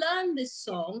could learn this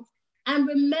song and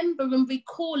remember and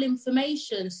recall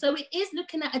information. So it is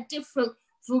looking at a different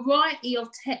variety of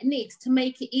techniques to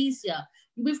make it easier.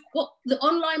 We've got the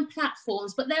online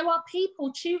platforms, but there are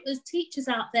people, tutors, teachers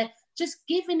out there just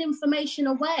giving information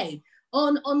away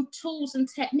on tools and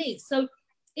techniques. So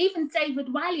even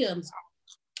David Williams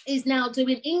is now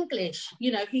doing English.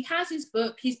 You know, he has his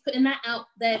book, he's putting that out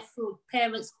there for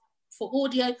parents for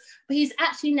audio, but he's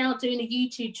actually now doing a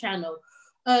YouTube channel.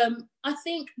 I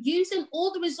think using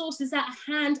all the resources at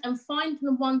hand and finding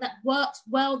the one that works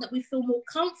well, that we feel more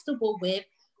comfortable with,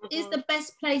 is the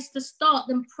best place to start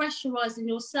than pressurizing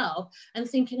yourself and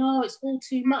thinking, oh, it's all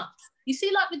too much. You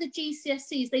see, like with the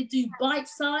GCSEs, they do bite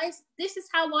size. This is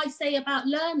how I say about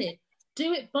learning.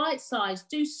 Do it bite size,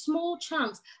 do small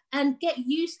chunks and get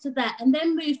used to that, and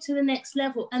then move to the next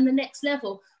level and the next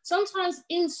level. Sometimes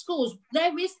in schools,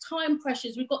 there is time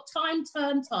pressures. We've got term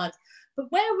times. But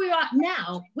where we're at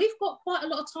now, we've got quite a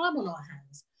lot of time on our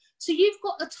hands. So you've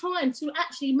got the time to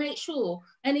actually make sure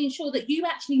and ensure that you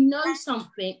actually know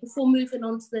something before moving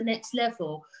on to the next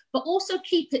level, but also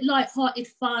keep it light-hearted,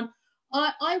 fun.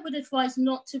 I would advise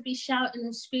not to be shouting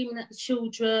and screaming at the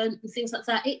children and things like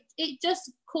that. It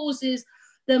just causes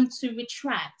them to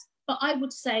retract. But I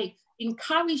would say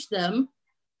encourage them.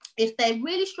 If they're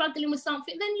really struggling with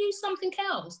something, then use something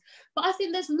else. But I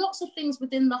think there's lots of things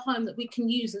within the home that we can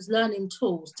use as learning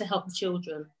tools to help the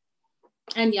children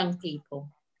and young people.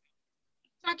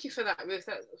 Thank you for that, Ruth.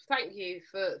 Thank you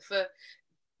for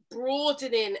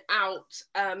broadening out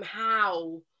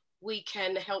how we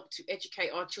can help to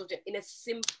educate our children in a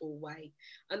simple way.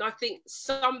 And I think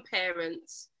some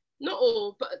parents, not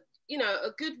all, but you know,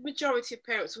 a good majority of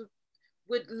parents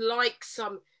would like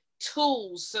some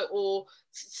tools or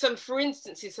some for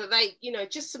instances, so they, you know,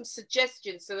 just some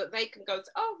suggestions so that they can go,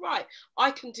 oh right, I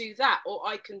can do that, or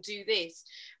I can do this,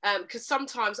 because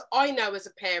sometimes I know as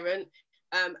a parent,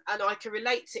 and I can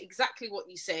relate to exactly what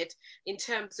you said in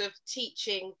terms of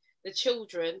teaching the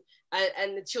children,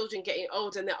 and the children getting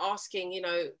older and they're asking, you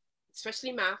know,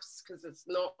 especially maths, because it's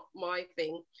not my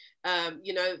thing,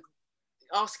 you know,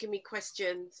 asking me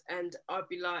questions, and I'd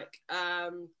be like,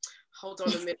 hold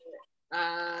on a minute,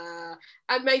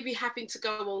 and maybe having to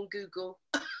go on Google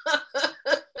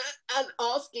and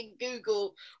asking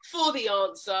Google for the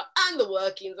answer and the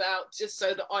workings out, just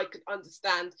so that I could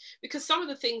understand, because some of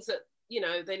the things that, you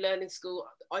know, they learn in school,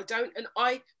 I don't, and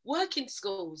I work in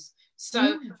schools,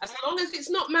 so as long as it's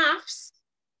not maths,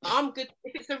 I'm good.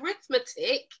 If it's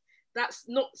arithmetic, that's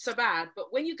not so bad,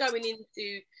 but when you're going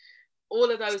into all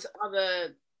of those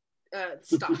other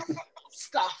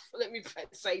stuff, let me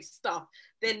say stuff,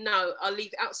 then no, I'll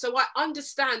leave it out. So I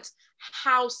understand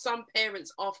how some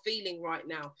parents are feeling right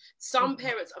now. Some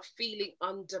parents are feeling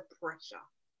under pressure.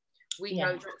 We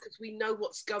know that because we know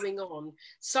what's going on.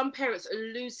 Some parents are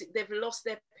losing, they've lost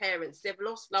their parents, they've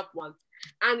lost loved ones,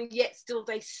 and yet still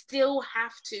they still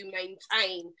have to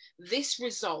maintain this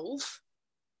resolve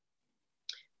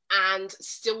and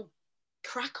still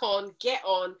crack on, get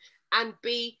on, and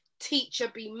be teacher,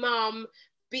 be mum,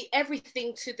 be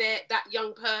everything to that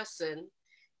young person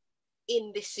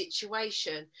in this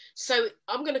situation. So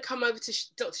I'm going to come over to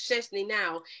Dr. Chesney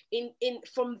now in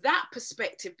from that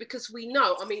perspective, because we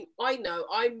know, I mean, I know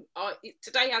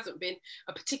today hasn't been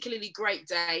a particularly great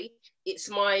day. It's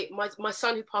my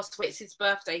son who passed away. It's his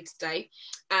birthday today,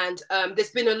 and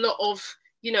there's been a lot of,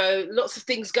 you know, lots of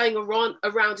things going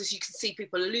around, as you can see,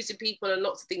 people are losing people and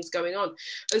lots of things going on.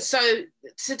 And so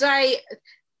today,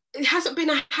 it hasn't been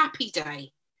a happy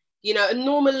day. You know, and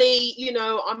normally, you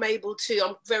know, I'm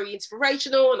very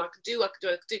inspirational and I could do,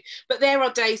 but there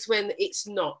are days when it's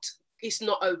not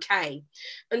okay.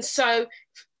 And so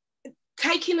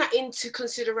taking that into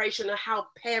consideration of how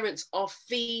parents are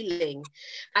feeling,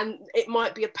 and it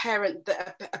might be a parent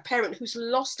who's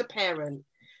lost a parent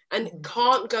and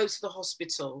can't go to the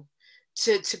hospital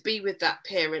to be with that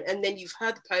parent, and then you've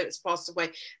heard the parents passed away,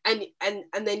 and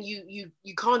then you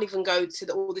can't even go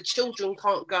to or the children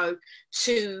can't go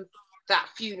to that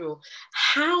funeral.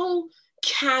 How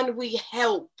can we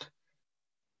help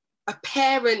a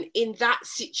parent in that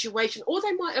situation? Or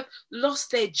they might have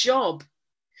lost their job,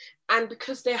 and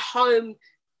because they're home,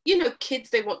 you know, kids,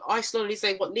 they want ice lollies,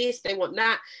 they want this, they want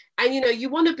that, and you know, you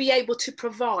want to be able to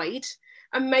provide,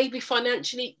 and maybe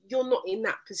financially you're not in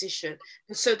that position,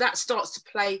 and so that starts to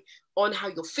play on how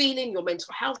you're feeling, your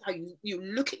mental health, how you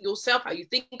look at yourself, how you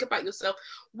think about yourself.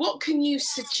 What can you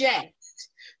suggest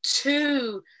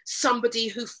to somebody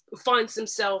who finds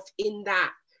themselves in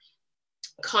that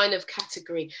kind of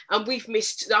category? And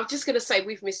I'm just going to say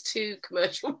we've missed 2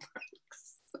 commercial breaks.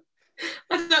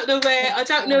 I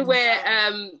don't know where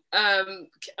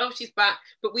oh, she's back,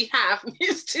 but we have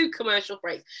missed 2 commercial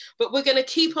breaks, but we're going to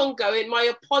keep on going. My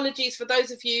apologies for those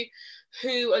of you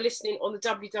who are listening on the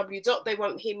www. They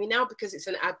won't hear me now because it's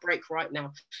an ad break right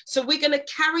now. So we're going to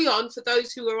carry on. For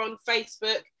those who are on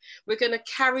Facebook, we're going to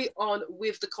carry on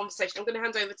with the conversation. I'm going to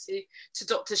hand over to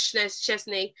Dr.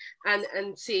 Chesney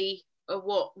and see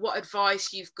what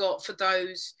advice you've got for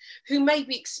those who may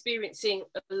be experiencing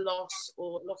a loss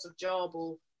of job,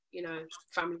 or, you know,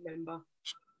 family member.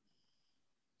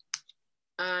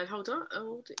 And hold on,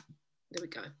 there we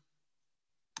go.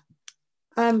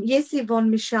 Yes,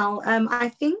 Yvonne Michéle. I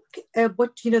think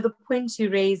the points you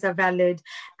raise are valid,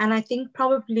 and I think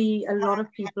probably a lot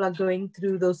of people are going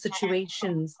through those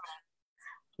situations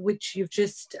which you've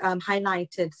just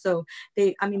highlighted. So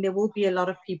there will be a lot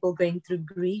of people going through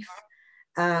grief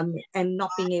and not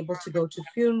being able to go to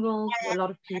funerals. A lot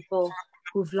of people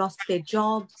who've lost their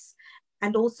jobs,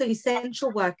 and also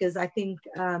essential workers. I think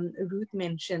Ruth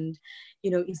mentioned, you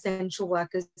know, essential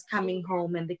workers coming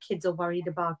home and the kids are worried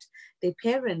about their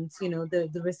parents, you know,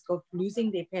 the risk of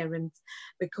losing their parents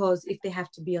because if they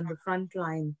have to be on the front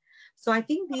line. So I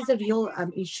think these are real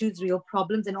issues, real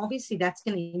problems, and obviously that's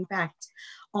going to impact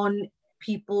on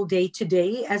people day to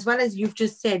day, as well as you've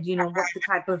just said, you know, what the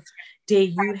type of day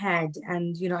you had.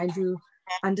 And, you know, I do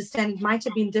understand it might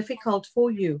have been difficult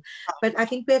for you, but I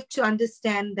think we have to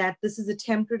understand that this is a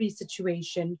temporary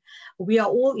situation. We are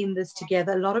all in this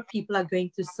together. A lot of people are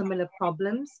going through similar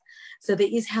problems, so there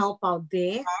is help out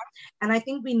there, and I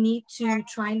think we need to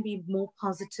try and be more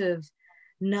positive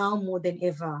now more than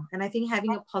ever. And I think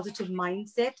having a positive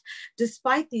mindset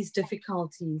despite these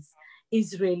difficulties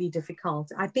is really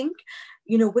difficult. I think,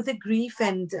 you know, with the grief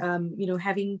and, you know,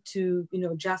 having to, you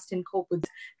know, adjust and cope with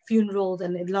funerals,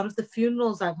 and a lot of the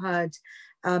funerals I've heard,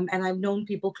 and I've known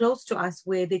people close to us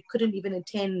where they couldn't even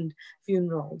attend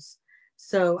funerals.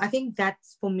 So I think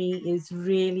that's, for me, is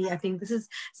really, I think this is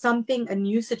something, a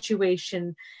new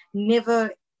situation.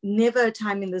 Never a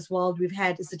time in this world we've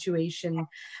had a situation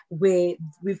where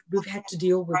we've had to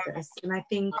deal with this. And I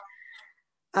think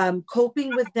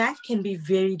coping with that can be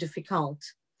very difficult.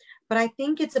 But I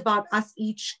think it's about us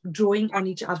each drawing on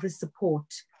each other's support.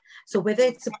 So whether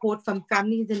it's support from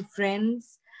families and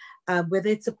friends, whether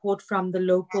it's support from the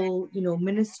local, you know,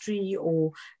 ministry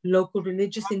or local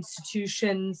religious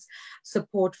institutions,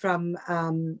 support from,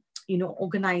 you know,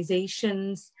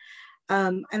 organizations.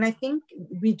 And I think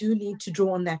we do need to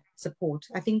draw on that support.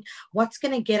 I think what's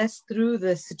going to get us through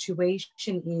the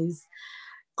situation is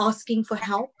asking for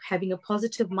help, having a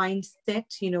positive mindset,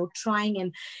 you know,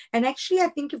 trying and actually I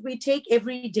think if we take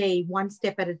every day one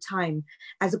step at a time,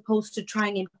 as opposed to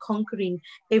trying and conquering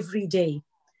every day,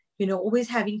 you know, always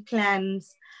having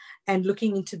plans and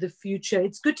looking into the future.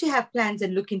 It's good to have plans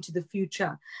and look into the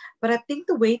future. But I think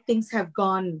the way things have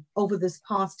gone over this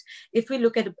past, if we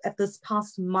look at this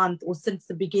past month or since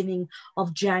the beginning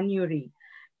of January,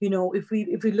 you know, if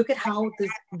we look at how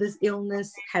this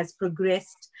illness has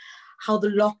progressed, how the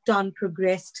lockdown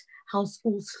progressed, how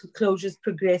schools closures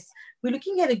progressed, we're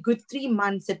looking at a good 3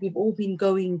 months that we've all been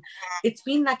going. It's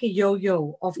been like a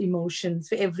yo-yo of emotions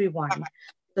for everyone.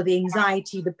 So the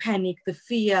anxiety, the panic, the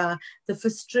fear, the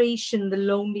frustration, the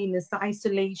loneliness, the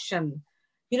isolation.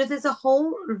 You know, there's a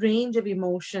whole range of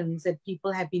emotions that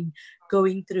people have been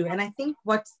going through. And I think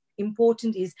what's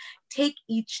important is take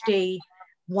each day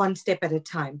one step at a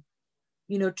time.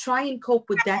 You know, try and cope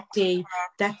with that day,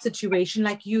 that situation,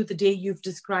 like you, the day you've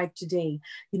described today.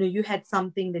 You know, you had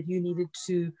something that you needed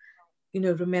to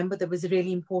remember that was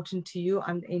really important to you.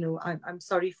 I'm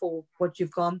sorry for what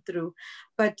you've gone through,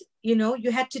 but,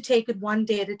 you had to take it one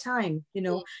day at a time.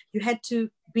 You had to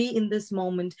be in this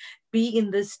moment, be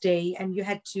in this day, and you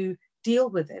had to deal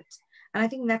with it. And I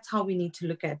think that's how we need to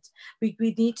look at. We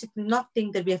need to not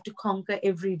think that we have to conquer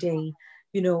every day,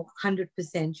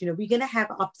 100%. We're going to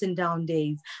have ups and down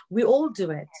days. We all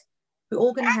do it. We're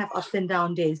all going to have ups and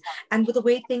down days. And with the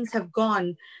way things have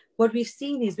gone, what we've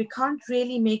seen is we can't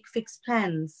really make fixed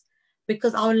plans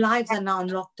because our lives are now in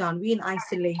lockdown. We're in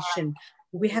isolation.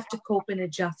 We have to cope and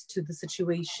adjust to the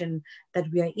situation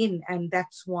that we are in. And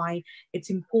that's why it's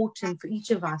important for each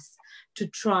of us to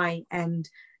try and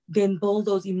then build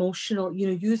those emotional,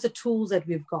 use the tools that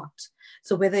we've got.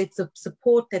 So whether it's the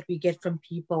support that we get from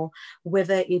people,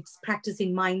 whether it's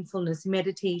practicing mindfulness,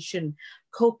 meditation,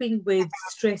 coping with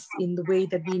stress in the way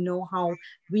that we know how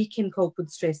we can cope with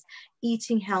stress,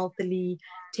 eating healthily,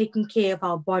 taking care of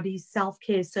our bodies,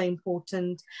 self-care is so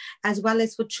important, as well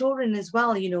as for children as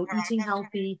well, eating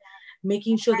healthy,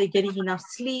 making sure they're getting enough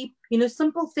sleep,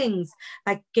 simple things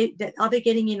like are they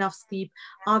getting enough sleep?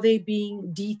 Are they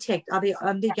being detected? Are they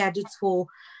on their gadgets for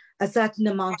a certain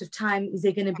amount of time? Is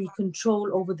there going to be control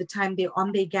over the time they're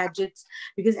on their gadgets?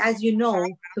 Because as you know,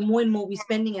 the more and more we're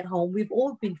spending at home, we've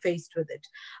all been faced with it.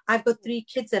 I've got 3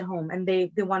 kids at home and they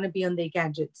want to be on their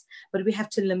gadgets, but we have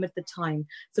to limit the time.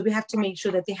 So we have to make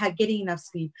sure that they're getting enough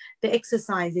sleep, they're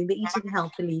exercising, they're eating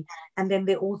healthily, and then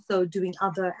they're also doing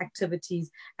other activities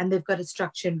and they've got a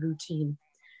structure and routine.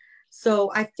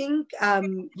 So I think,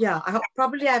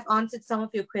 probably I've answered some of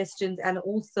your questions and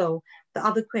also the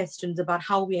other questions about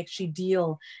how we actually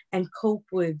deal and cope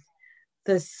with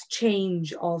this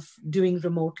change of doing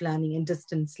remote learning and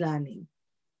distance learning.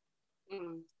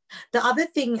 Mm. The other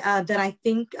thing that I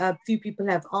think a few people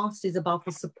have asked is about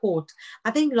the support.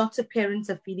 I think lots of parents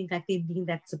are feeling like they need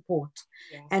that support,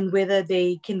 and whether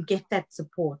they can get that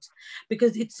support,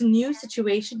 because it's a new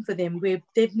situation for them where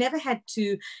they've never had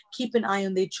to keep an eye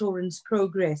on their children's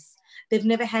progress. They've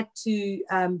never had to,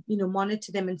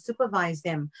 monitor them and supervise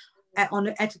them at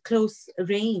a close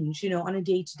range, on a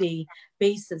day-to-day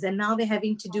basis. And now they're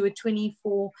having to do it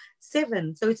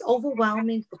 24/7. So it's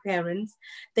overwhelming for parents.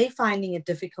 They're finding it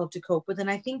difficult to cope with.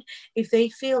 And I think if they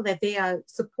feel that they are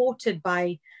supported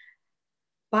by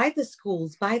the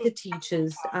schools, by the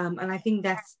teachers, and I think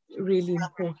that's really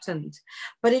important.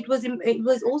 But it was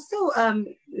also,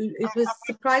 it was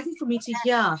surprising for me to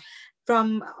hear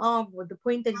from the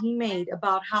point that he made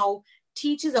about how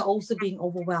teachers are also being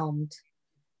overwhelmed.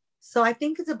 So I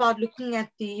think it's about looking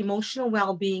at the emotional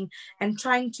well-being and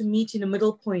trying to meet in a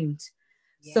middle point.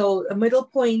 Yeah. So a middle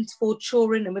point for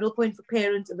children, a middle point for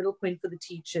parents, a middle point for the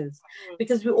teachers,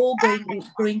 because we're all going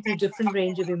through different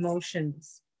range of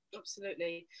emotions.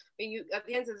 Absolutely. I mean, at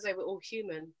the end of the day, we're all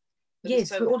human. Yes,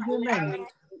 so we're all human.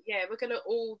 We're going to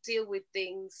all deal with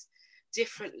things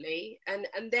differently. And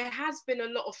there has been a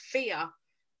lot of fear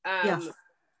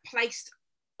placed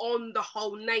on the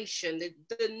whole nation,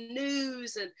 the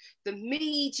news and the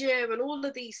media and all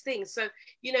of these things. So,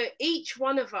 each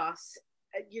one of us,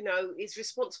 is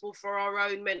responsible for our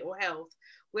own mental health.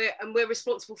 We're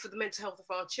responsible for the mental health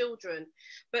of our children.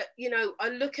 But, I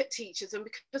look at teachers, and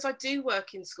because I do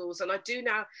work in schools and I do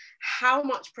know how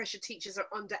much pressure teachers are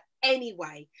under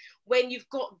anyway, when you've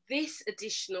got this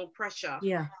additional pressure,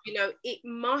 it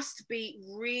must be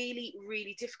really,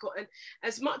 really difficult. And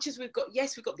as much as we've got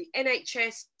the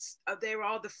NHS, there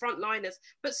are the frontliners,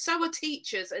 but so are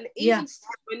teachers. And even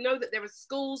we know that there are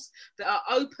schools that are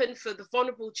open for the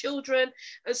vulnerable children.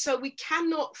 And so we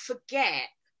cannot forget.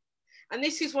 And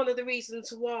this is one of the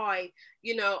reasons why,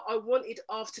 I wanted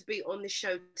Arv to be on the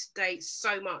show today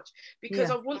so much, because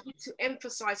I wanted to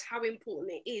emphasize how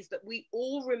important it is that we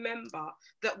all remember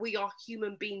that we are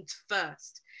human beings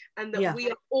first, and that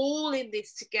we are all in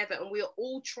this together, and we are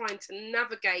all trying to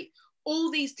navigate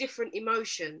all these different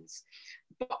emotions.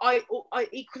 But I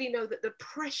equally know that the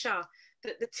pressure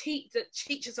that the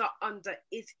teachers are under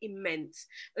is immense.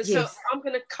 And so I'm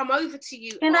going to come over to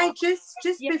you. And I just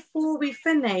before we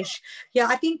finish,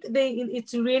 I think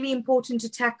it's really important to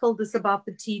tackle this about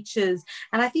the teachers.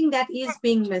 And I think that is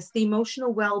being missed, the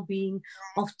emotional well-being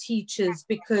of teachers,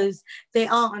 because they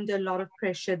are under a lot of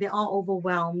pressure. They are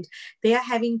overwhelmed. They are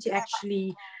having to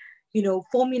actually,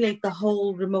 formulate the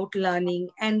whole remote learning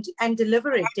and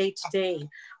deliver it day to day,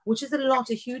 which is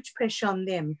a huge pressure on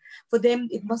them. For them,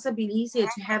 it must have been easier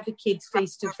to have the kids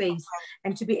face to face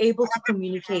and to be able to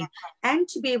communicate and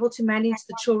to be able to manage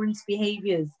the children's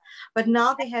behaviors. But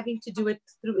now they're having to do it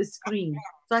through a screen.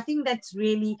 So I think that's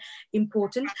really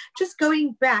important. Just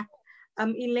going back,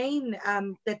 Elaine,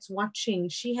 that's watching,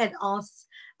 she had asked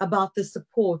about the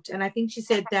support. And I think she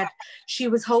said that she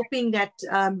was hoping that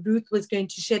Ruth was going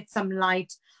to shed some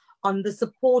light on the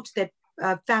support that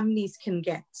families can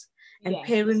get and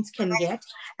parents can get.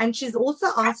 And she's also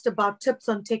asked about tips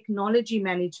on technology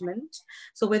management.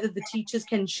 So whether the teachers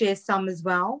can share some as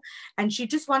well. And she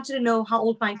just wanted to know how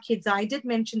old my kids are. I did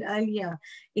mention earlier,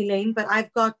 Elaine, but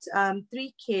I've got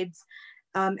 3 kids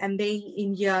and they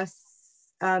in year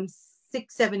 6,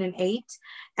 7, and 8.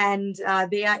 And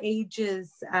they are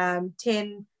ages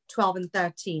 10, 12, and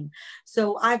 13.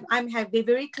 So they're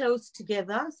very close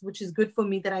together, which is good for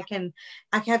me that I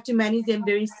have to manage them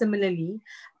very similarly.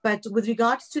 But with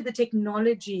regards to the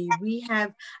technology, we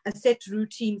have a set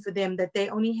routine for them that they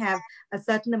only have a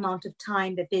certain amount of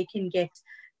time that they can get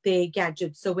their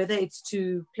gadgets. So whether it's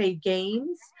to play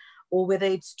games or whether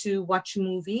it's to watch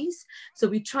movies. So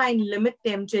we try and limit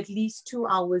them to at least 2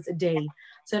 hours a day.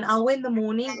 So an hour in the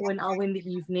morning or an hour in the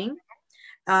evening.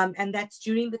 And that's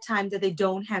during the time that they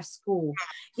don't have school.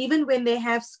 Even when they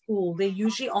have school, they're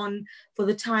usually on for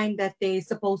the time that they're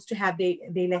supposed to have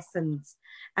their lessons.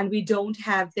 And we don't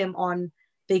have them on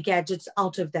their gadgets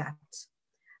out of that.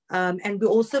 And we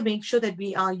also make sure that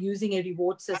we are using a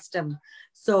reward system.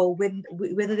 So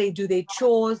whether they do their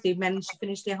chores, they manage to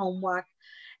finish their homework,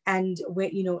 and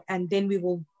and then we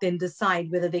will then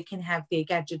decide whether they can have their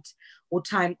gadget or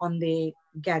time on their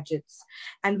gadgets.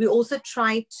 And we also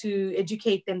try to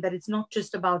educate them that it's not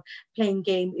just about playing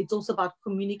game, it's also about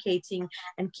communicating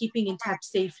and keeping in touch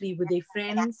safely with their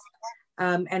friends,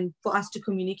 and for us to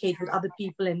communicate with other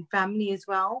people and family as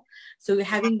well. So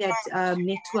having that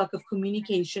network of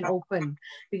communication open,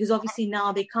 because obviously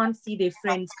now they can't see their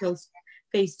friends close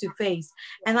face to face.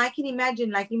 And I can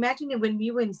imagine when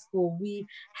we were in school, we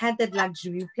had that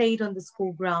luxury. We played on the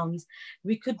school grounds.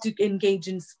 We could engage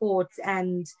in sports,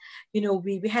 and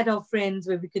we had our friends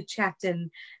where we could chat.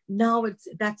 And now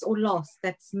that's all lost.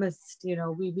 That's missed.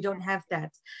 We don't have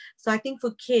that. So I think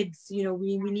for kids,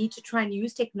 we need to try and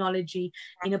use technology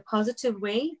in a positive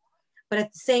way, but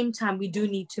at the same time, we do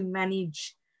need to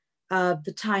manage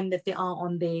the time that they are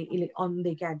on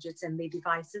their gadgets and their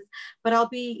devices. But I'll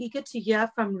be eager to hear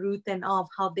from Ruth and of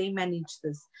how they manage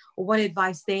this, or what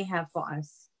advice they have for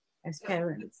us as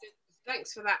parents.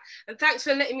 Thanks for that, and thanks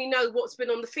for letting me know what's been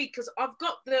on the feed, because I've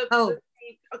got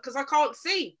because I can't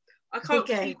see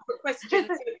see the questions.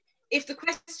 So if the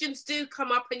questions do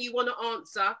come up and you want to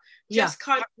answer, just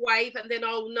kind of wave, and then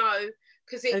I'll know,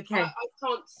 because I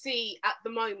can't see at the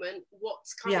moment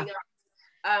what's coming up.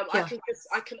 I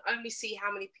can only see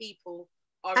how many people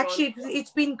are actually on.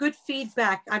 It's been good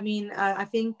feedback. I mean, I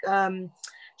think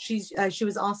she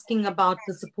was asking about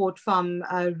the support from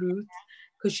Ruth,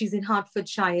 because she's in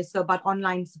Hertfordshire, so about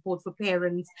online support for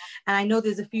parents. And I know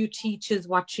there's a few teachers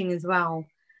watching as well.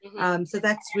 So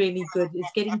that's really good. It's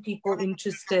getting people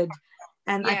interested.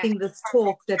 And I think this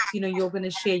talk that you're going to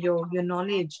share your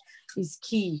knowledge is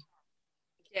key.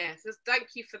 Yeah, so thank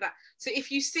you for that. So if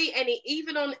you see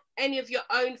even on any of your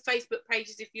own Facebook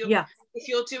pages, if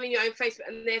you're doing your own Facebook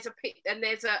and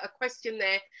there's a question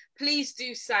there, please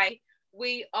do say.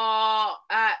 We are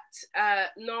at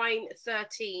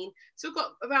 9:13, so we've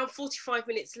got around 45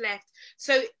 minutes left.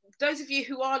 So those of you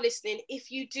who are listening, if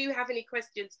you do have any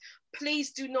questions,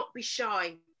 please do not be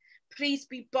shy. Please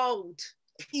be bold.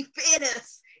 Be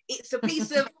fearless. It's a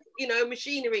piece of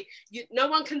machinery. No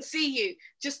one can see you.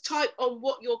 Just type on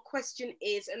what your question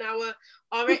is, and our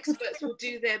experts will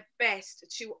do their best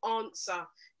to answer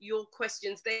your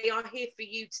questions. They are here for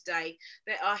you today.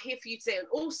 They are here for you today. And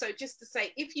also, just to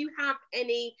say, if you have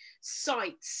any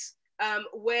sites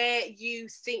where you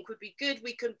think would be good,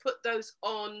 we can put those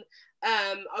on.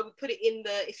 I would put it in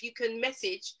if you can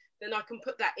message, then I can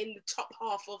put that in the top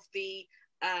half of the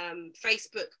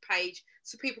Facebook page,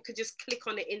 so people can just click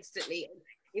on it instantly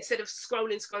instead of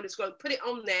scrolling, put it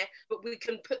on there. But we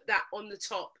can put that on the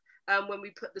top when we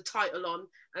put the title on,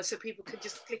 and so people can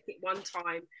just click it one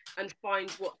time and find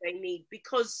what they need,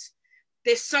 because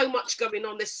there's so much going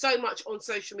on. There's so much on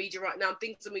social media right now.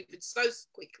 Things are moving so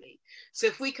quickly. So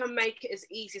if we can make it as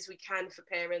easy as we can for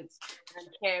parents and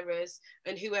carers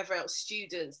and whoever else,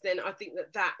 students, then I think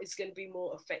that is going to be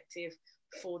more effective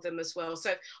for them as well.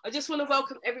 So I just want to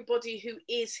welcome everybody who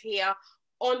is here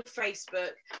on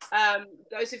Facebook.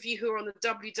 Those of you who are on the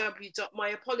www. My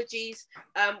apologies.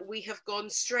 We have gone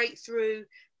straight through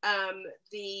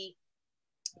the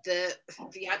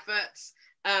adverts.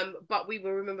 But we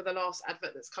will remember the last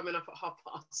advert that's coming up at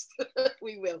past.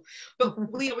 We will.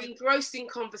 But we are engrossed in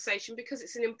conversation because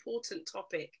it's an important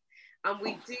topic, and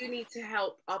we do need to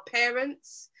help our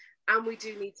parents, and we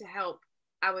do need to help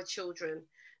our children.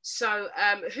 So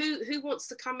who wants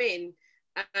to come in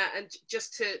and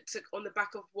just to on the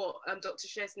back of what Dr.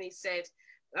 Chesney said,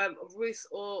 Ruth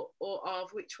or Arv,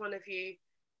 which one of you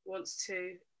wants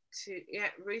to yeah,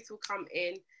 Ruth will come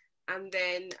in, and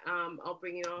then I'll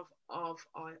bring in Arv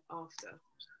after.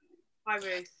 Hi,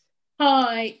 Ruth.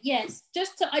 Hi, yes,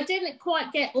 I didn't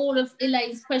quite get all of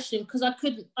Elaine's question because I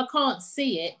can't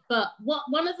see it, but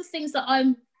one of the things that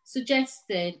I'm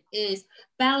suggesting is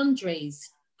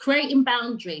boundaries, creating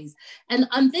boundaries,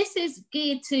 and this is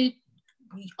geared to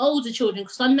older children,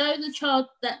 because I know the child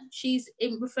that she's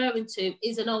referring to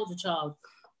is an older child.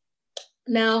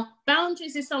 Now,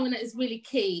 boundaries is something that is really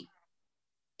key.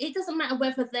 It doesn't matter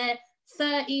whether they're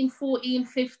 13, 14,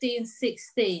 15,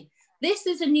 16. This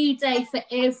is a new day for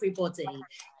everybody.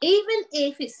 Even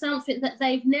if it's something that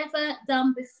they've never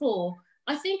done before,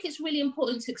 I think it's really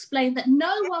important to explain that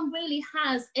no one really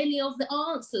has any of the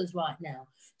answers right now.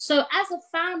 So as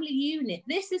a family unit,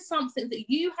 this is something that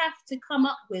you have to come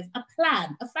up with a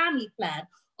plan, a family plan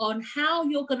on how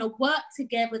you're going to work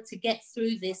together to get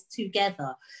through this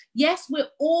together. Yes, we're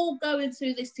all going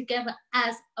through this together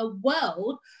as a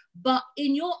world, but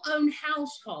in your own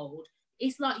household,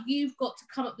 it's like you've got to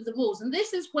come up with the rules. And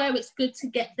this is where it's good to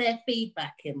get their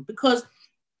feedback in, because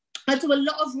I do a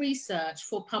lot of research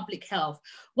for public health.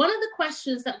 One of the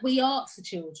questions that we ask the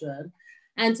children,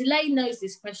 and Elaine knows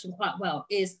this question quite well,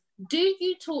 is do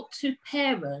you talk to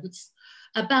parents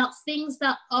about things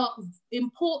that are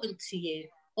important to you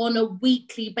on a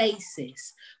weekly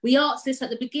basis? We ask this at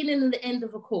the beginning and the end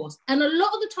of a course. And a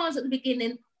lot of the times at the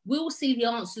beginning, we'll see the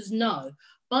answers no.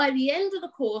 By the end of the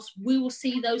course, we will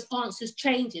see those answers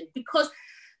changing, because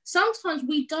sometimes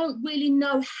we don't really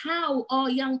know how our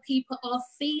young people are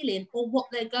feeling or what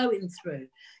they're going through.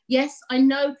 Yes, I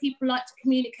know people like to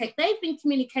communicate. They've been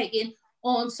communicating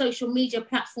on social media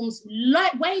platforms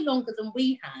way longer than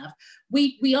we have.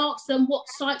 We ask them, what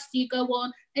sites do you go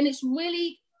on? And it's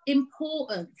really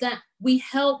important that we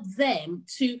help them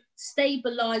to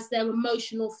stabilize their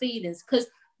emotional feelings, because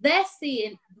they're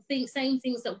seeing the same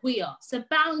things that we are. So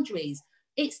boundaries,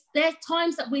 there are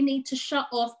times that we need to shut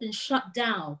off and shut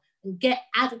down and get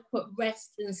adequate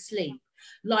rest and sleep.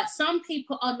 Like some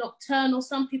people are nocturnal,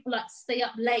 some people like to stay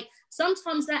up late.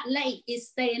 Sometimes that late is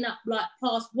staying up like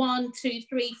past 1, 2,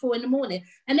 3, 4 in the morning.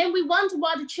 And then we wonder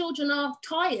why the children are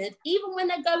tired, even when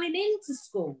they're going into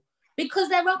school, because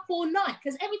they're up all night.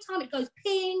 Because every time it goes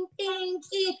ping, ping,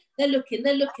 ping, they're looking.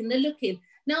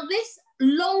 Now this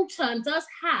long term does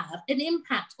have an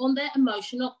impact on their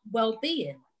emotional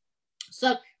well-being.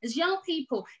 So as young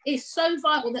people, it's so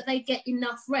vital that they get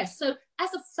enough rest. So as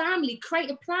a family,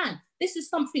 create a plan. This is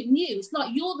something new. It's like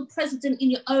you're the president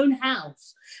in your own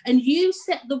house and you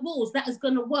set the rules that is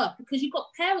going to work, because you've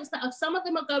got parents that are, some of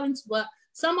them are going to work,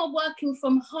 some are working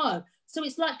from home. So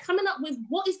it's like coming up with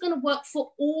what is going to work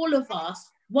for all of us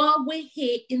while we're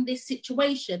here in this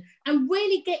situation, and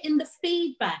really getting the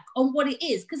feedback on what it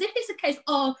is. Because if it's a case,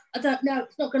 oh, I don't know,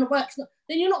 it's not going to work,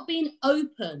 then you're not being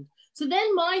open. So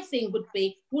then my thing would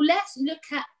be, well, let's look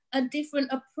at a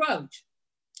different approach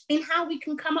in how we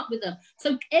can come up with them.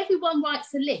 So everyone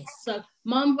writes a list. So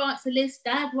mum writes a list,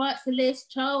 dad writes a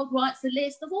list, child writes a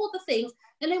list of all the things.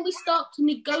 And then we start to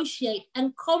negotiate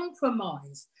and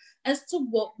compromise as to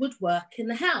what would work in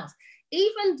the house.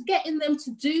 Even getting them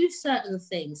to do certain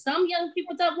things. Some young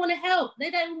people don't want to help. They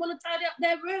don't even want to tidy up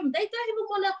their room. They don't even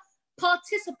want to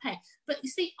participate. But you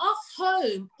see, our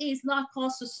home is like our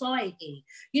society.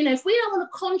 You know, if we don't want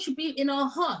to contribute in our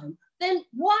home, then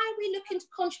why are we looking to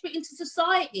contribute into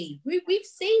society? We've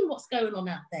seen what's going on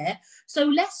out there. So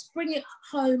let's bring it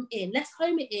home in. Let's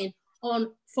home it in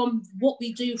on from what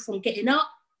we do from getting up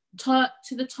to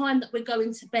the time that we're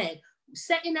going to bed.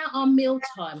 Setting out our meal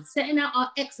time, setting out our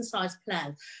exercise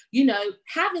plan, you know,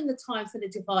 having the time for the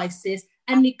devices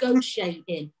and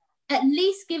negotiating. At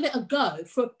least give it a go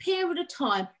for a period of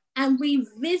time and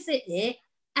revisit it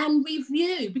and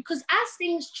review, because as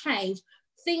things change,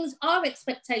 our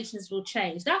expectations will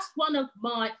change. That's one of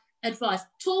my advice.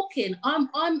 Talking, I'm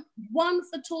one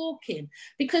for talking,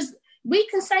 because we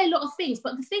can say a lot of things,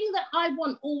 but the thing that I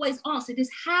want always answered is,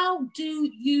 how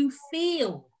do you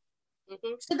feel?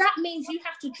 Mm-hmm. So that means you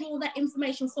have to draw that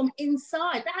information from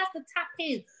inside. That has to tap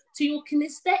in to your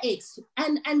kinesthetics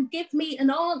and give me an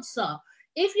answer.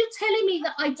 If you're telling me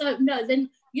that I don't know, then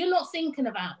you're not thinking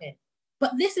about it.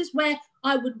 But this is where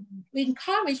I would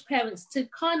encourage parents to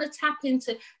kind of tap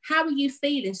into, how are you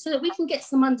feeling, so that we can get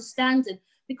some understanding,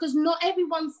 because not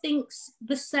everyone thinks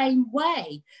the same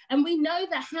way. And we know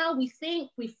that how we think,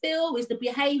 we feel is the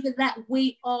behavior that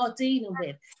we are dealing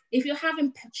with. If you're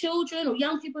having children or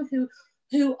young people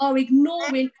who are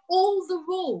ignoring all the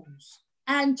rules,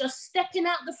 and just stepping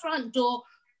out the front door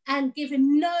and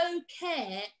giving no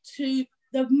care to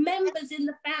the members in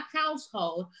the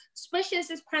household, especially as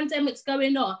this pandemic's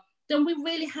going on, then we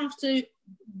really have to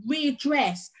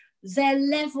readdress their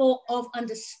level of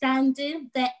understanding,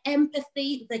 their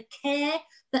empathy, the care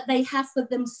that they have for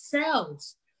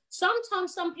themselves.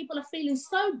 Sometimes some people are feeling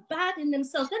so bad in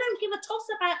themselves, they don't give a toss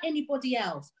about anybody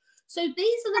else. So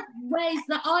these are the ways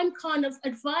that I'm kind of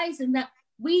advising that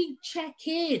we check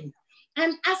in.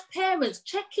 And as parents,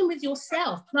 check in with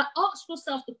yourself. Like, ask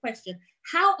yourself the question,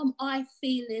 how am I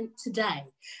feeling today?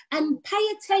 And pay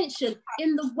attention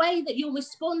in the way that you're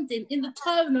responding, in the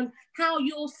tone and how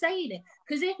you're saying it.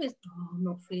 Because if it's, oh, I'm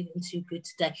not feeling too good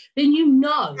today, then you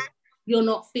know you're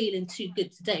not feeling too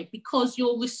good today, because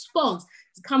your response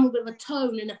is coming with a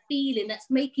tone and a feeling that's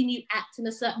making you act in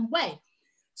a certain way.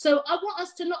 So I want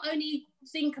us to not only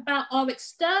think about our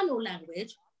external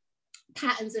language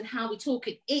patterns and how we talk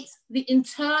it, it's the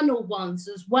internal ones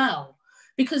as well,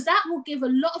 because that will give a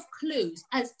lot of clues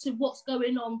as to what's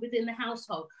going on within the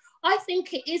household. I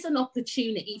think it is an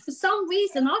opportunity. For some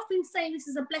reason, I've been saying this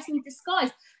is a blessing in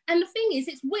disguise. And the thing is,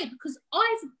 it's weird because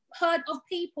I've heard of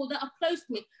people that are close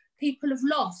to me, people have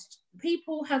lost,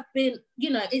 people have been,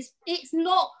 you know, it's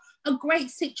not a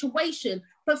great situation.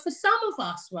 But for some of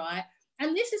us, right,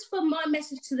 and this is for my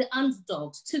message to the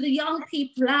underdogs, to the young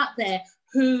people out there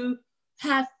who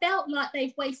have felt like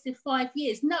they've wasted 5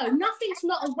 years. No, nothing's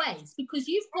not a waste, because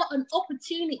you've got an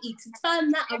opportunity to turn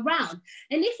that around.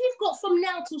 And if you've got from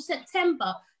now till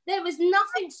September, there is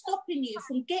nothing stopping you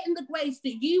from getting the grades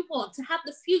that you want, to have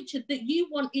the future that you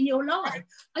want in your life.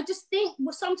 I just think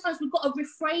sometimes we've got to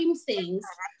reframe things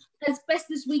as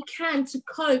best as we can to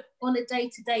cope on a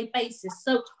day-to-day basis.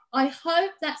 So I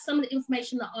hope that some of the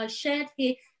information that I shared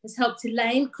here has helped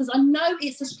Elaine, because I know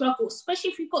it's a struggle,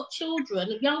 especially if you've got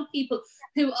children, young people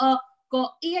who are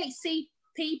got EHC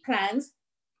plans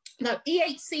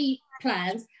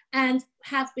and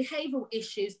have behavioural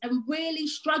issues and really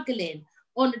struggling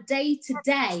on a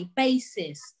day-to-day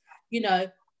basis. You know,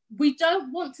 we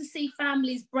don't want to see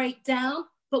families break down,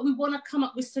 but we want to come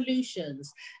up with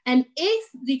solutions. And if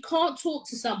you can't talk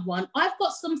to someone, I've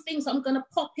got some things I'm going to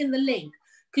pop in the link,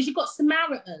 because you've got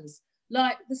Samaritans.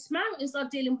 Like, the Samaritans are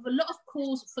dealing with a lot of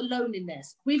calls for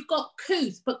loneliness. We've got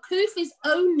Cooth, but Cooth is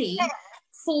only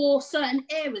for certain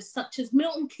areas such as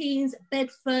Milton Keynes,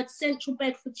 Bedford, Central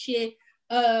Bedfordshire,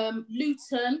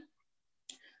 Luton.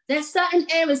 There's certain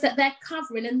areas that they're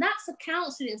covering, and that's a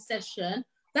counselling session.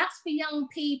 That's for young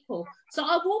people. So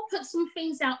I will put some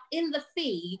things out in the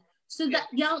feed so that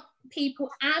young people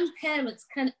and parents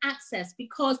can access,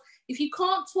 because if you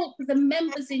can't talk with the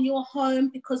members in your home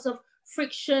because of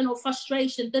friction or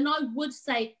frustration, then I would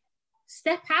say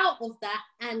step out of that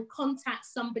and contact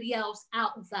somebody else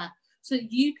out of that, so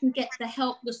you can get the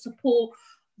help, the support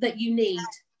that you need.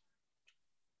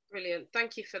 Brilliant.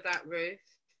 Thank you for that, Ruth.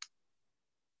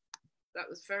 That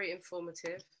was very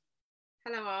informative.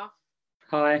 Hello, Arf.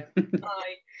 Hi.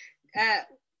 Hi.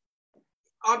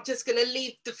 I'm just going to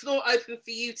leave the floor open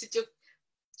for you to just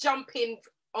jump in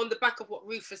on the back of what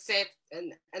Ruth has said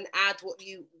and add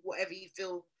whatever you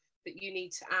feel that you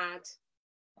need to add.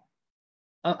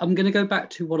 I'm going to go back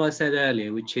to what I said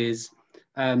earlier, which is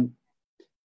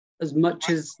as much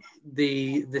as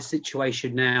the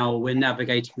situation now we're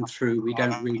navigating through, we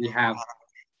don't really have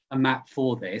a map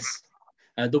for this.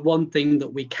 The one thing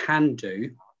that we can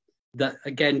do, that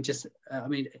again, just I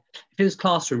mean, if it was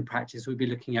classroom practice, we'd be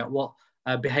looking at what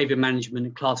behaviour management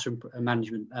and classroom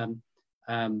management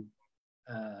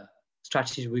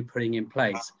strategies we're putting in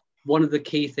place. One of the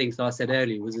key things that I said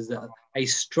earlier is that a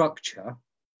structure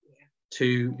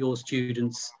to your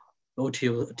students or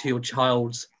to your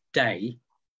child's day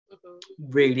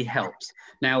really helps.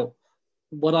 Now,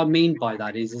 what I mean by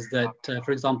that is that,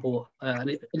 for example,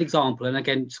 an example, and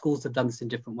again, schools have done this in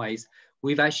different ways.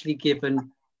 We've actually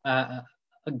given a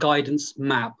guidance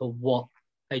map of what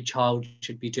a child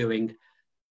should be doing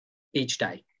each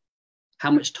day,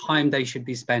 how much time they should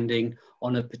be spending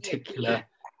on a particular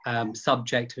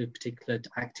subject, a particular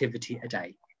activity a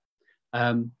day.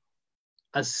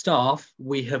 As staff,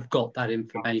 we have got that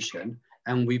information,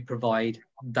 and we provide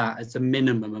that as a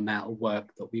minimum amount of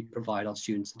work that we provide our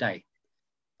students a day.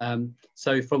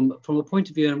 So from a point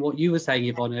of view, and what you were saying,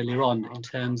 Yvonne, earlier on, in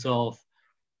terms of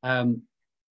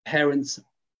parents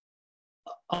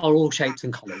are all shapes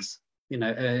and colours, you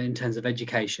know, in terms of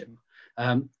education.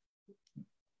 I'm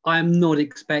not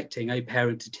expecting a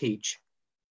parent to teach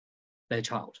their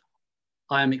child.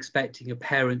 I am expecting a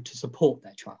parent to support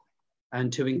their child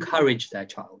and to encourage their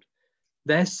child.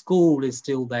 Their school is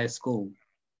still their school,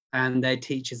 and their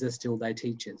teachers are still their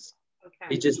teachers.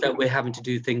 Okay. It's just that we're having to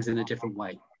do things in a different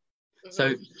way.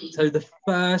 Mm-hmm. So the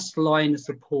first line of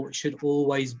support should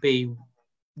always be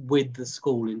with the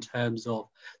school, in terms of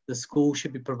the school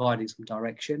should be providing some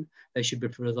direction. They should be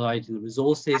providing the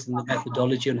resources and the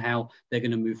methodology on how they're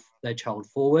going to move their child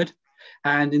forward.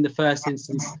 And in the first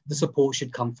instance, the support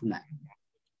should come from there.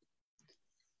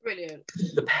 Brilliant.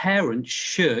 The parent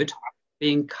should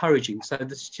be encouraging. So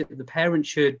the parent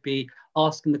should be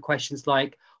asking the questions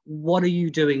like, what are you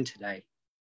doing today?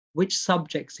 Which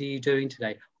subjects are you doing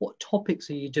today? What topics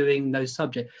are you doing in those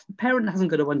subjects? The parent hasn't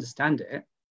got to understand it.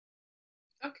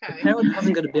 Okay. The parent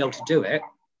hasn't got to be able to do it.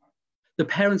 The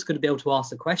parent's going to be able to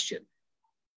ask the question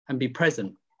and be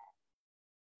present.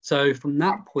 So from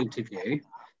that point of view,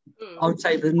 I would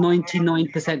say that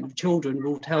 99% of children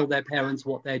will tell their parents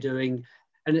what they're doing,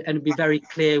 and be very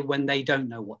clear when they don't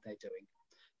know what they're doing.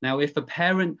 Now, if a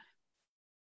parent,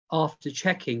 after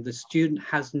checking, the student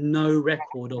has no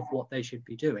record of what they should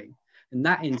be doing, in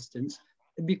that instance,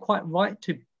 it'd be quite right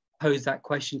to pose that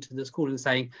question to the school and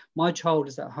saying, my child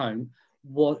is at home,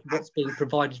 what's being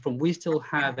provided from? We still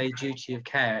have a duty of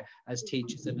care as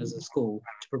teachers and as a school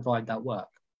to provide that work.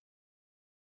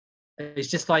 It's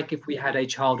just like if we had a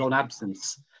child on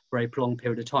absence for a prolonged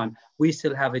period of time, we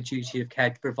still have a duty of care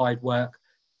to provide work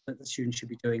that the student should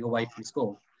be doing away from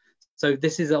school. So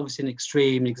this is obviously an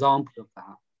extreme example of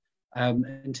that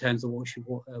in terms of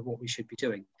what we should be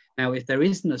doing. Now, if there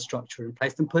isn't a structure in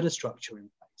place, then put a structure in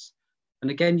place. And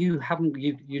again, you'll have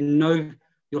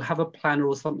a planner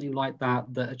or something like that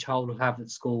a child will have at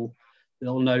school.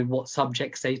 They'll know what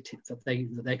subjects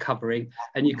they're covering,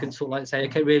 and you can sort of like say,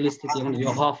 okay, realistically, I'm going to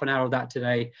do half an hour of that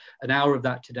today, an hour of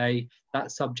that today.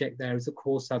 That subject there is a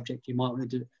core subject. You might want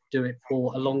to do it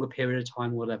for a longer period of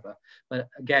time, whatever. But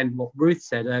again, what Ruth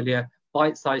said earlier,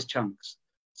 bite-sized chunks,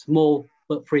 small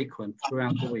but frequent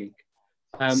throughout the week.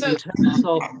 In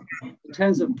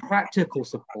terms of practical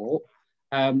support,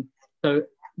 I'm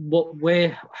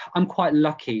quite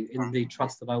lucky in the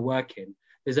trust that I work in.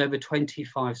 There's over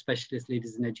 25 specialist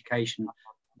leaders in education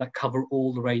that cover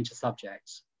all the range of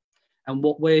subjects. And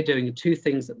what we're doing are two key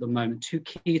things we're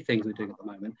doing at the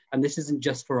moment, and this isn't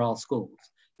just for our schools,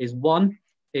 is one,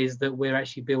 is that we're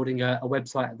actually building a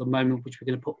website at the moment, which we're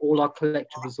going to put all our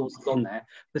collective resources on there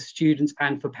for students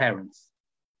and for parents.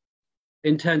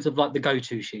 In terms of like the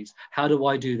go-to sheets, how do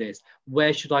I do this?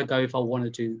 Where should I go if I want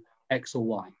to do X or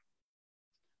Y?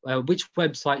 Which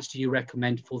websites do you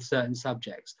recommend for certain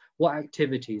subjects? What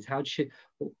activities?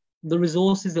 The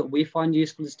resources that we find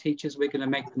useful as teachers, we're going to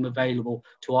make them available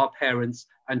to our parents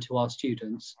and to our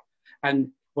students. And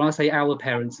when I say our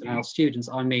parents and our students,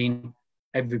 I mean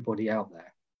everybody out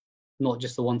there, not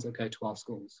just the ones that go to our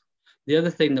schools. The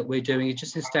other thing that we're doing is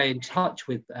just to stay in touch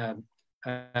with the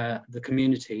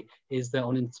community, is that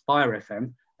on Inspire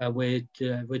FM, we're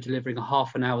delivering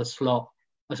an hour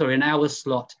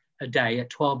slot a day at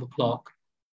 12 o'clock,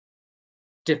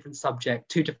 two different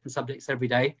subjects every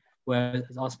day, where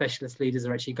our specialist leaders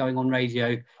are actually going on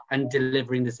radio and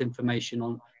delivering this information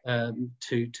on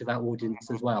to that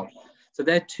audience as well. So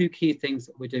they're two key things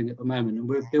that we're doing at the moment, and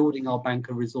we're building our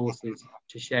bank of resources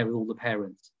to share with all the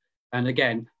parents. And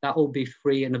again, that will be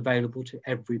free and available to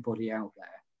everybody out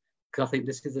there, because I think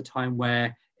this is a time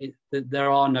where there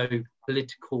are no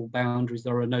political boundaries,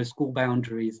 there are no school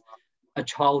boundaries. A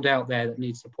child out there that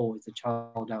needs support is a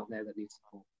child out there that needs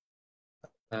support.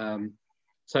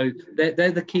 So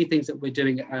they're the key things that we're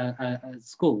doing at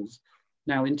schools.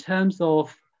 Now, in terms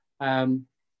of the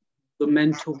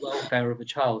mental welfare of a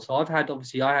child, so I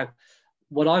have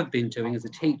what I've been doing as a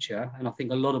teacher, and I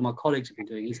think a lot of my colleagues have been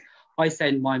doing, is I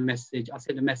send a message,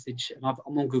 and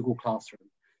I'm on Google Classroom.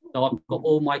 So I've got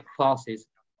all my classes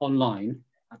online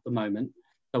at the moment,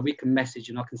 so we can message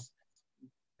and I can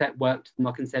set work to them,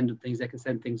 I can send them things, they can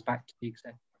send things back to me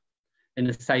in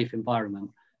a safe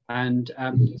environment. And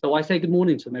so I say good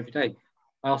morning to them every day.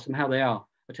 I ask them how they are.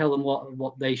 I tell them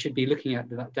what they should be looking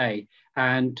at that day,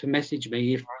 and to message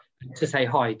me to say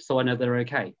hi, so I know they're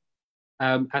okay.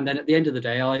 And then at the end of the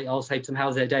day, I'll say to them,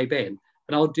 how's their day been?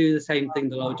 And I'll do the same thing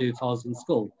that I would do if I was in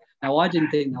school. Now, I didn't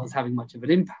think that was having much of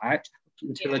an impact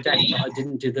until a day that I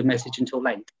didn't do the message until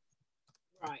late.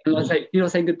 Right. And I say, you're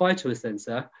not saying goodbye to us then,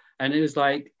 sir? And it was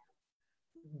like,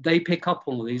 they pick up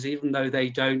on all these, even though they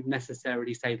don't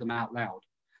necessarily say them out loud.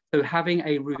 So having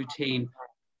a routine,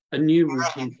 a new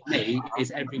routine for me,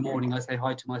 is every morning I say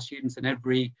hi to my students, and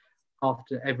every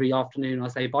afternoon I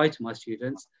say bye to my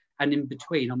students, and in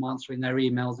between I'm answering their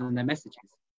emails and their messages.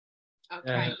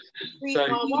 Okay. Sorry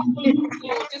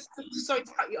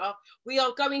to cut you off. We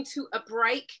are going to a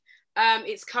break.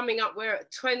 It's coming up. We're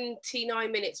at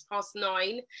 29 minutes past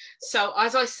 9. So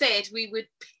as I said, we would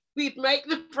we'd make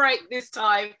the break this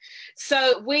time.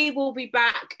 So we will be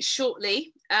back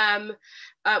shortly.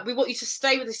 We want you to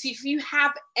stay with us. If you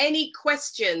have any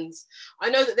questions, I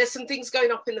know that there's some things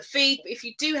going up in the feed, but if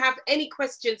you do have any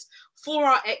questions for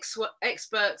our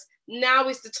experts, now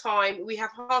is the time. We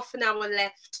have half an hour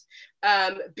left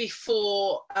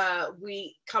before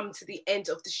we come to the end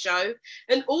of the show.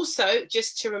 And also,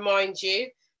 just to remind you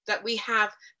that we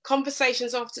have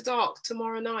Conversations After Dark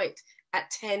tomorrow night at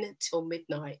 10 till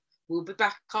midnight. We'll be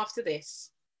back after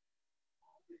this.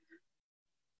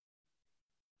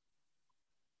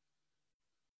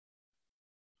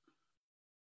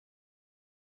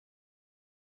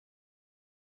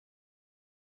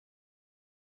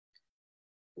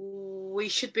 We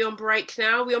should be on break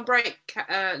now. We on break,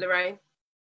 Lorraine?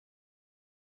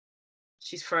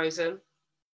 She's frozen.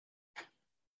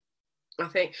 I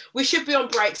think we should be on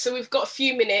break, so we've got a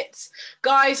few minutes.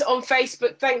 Guys on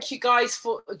Facebook, thank you guys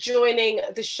for joining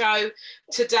the show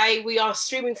today. We are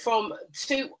streaming from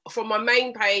my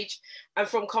main page and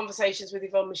from Conversations with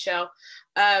Yvonne Michéle.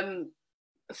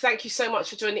 Thank you so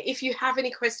much for joining. If you have any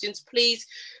questions, please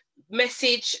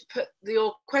put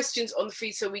your questions on the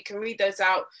feed so we can read those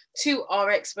out to our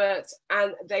experts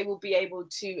and they will be able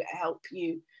to help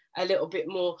you a little bit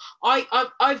more.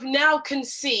 I've now can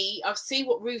see, I've seen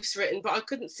what Ruth's written, but I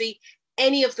couldn't see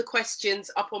any of the questions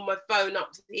up on my phone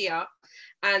up to here.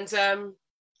 And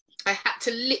I had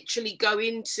to literally go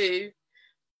into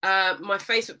my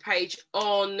Facebook page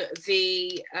on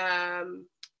the, I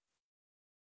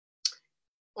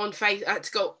had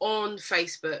to go on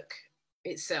Facebook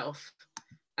itself.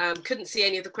 Couldn't see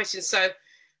any of the questions.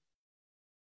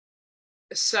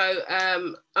 So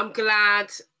I'm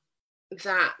glad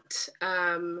that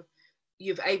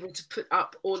you've able to put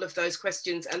up all of those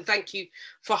questions, and thank you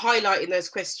for highlighting those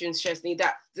questions, Chesney.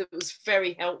 That was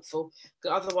very helpful,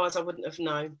 otherwise I wouldn't have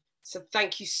known. So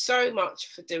thank you so much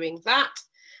for doing that,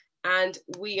 and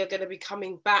we are going to be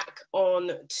coming back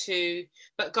on to,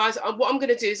 but guys, what I'm going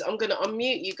to do is I'm going to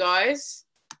unmute you guys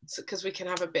because we can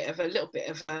have a little bit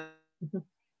of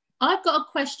I've got a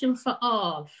question for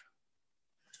Arv,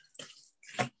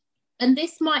 and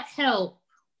this might help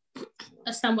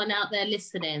someone out there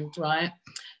listening, right?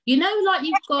 You know, like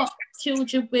you've got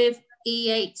children with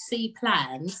EHC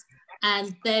plans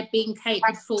and they're being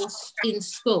catered for in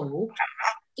school.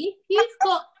 If you've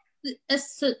got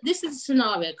this is a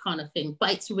scenario kind of thing,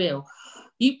 but it's real.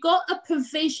 You've got a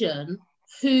provision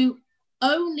who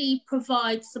only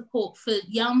provides support for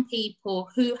young people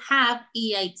who have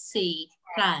EHC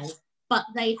plans, but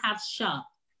they have shut.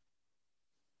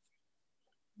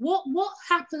 What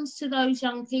happens to those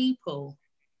young people?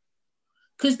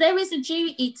 Because there is a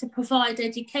duty to provide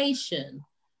education.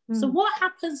 So what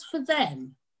happens for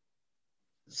them?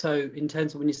 So in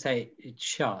terms of when you say it's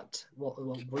shut, what?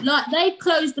 Like they've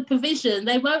closed the provision.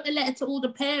 They wrote a letter to all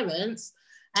the parents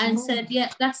and said, yeah,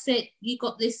 that's it. You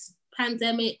got this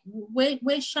pandemic.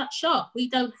 We're shut shop. We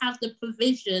don't have the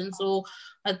provisions, or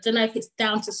I don't know if it's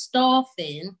down to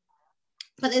staffing,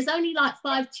 but there's only like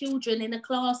 5 children in a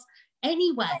class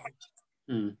anyway.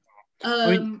 I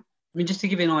mean, just to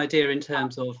give you an idea in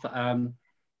terms of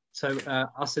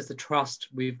us as the trust,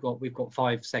 we've got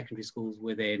 5 secondary schools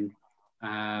within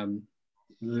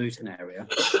Luton area.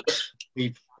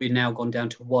 We've now gone down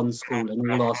to 1 school,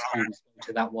 and all our students go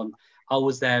to that one. I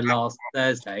was there last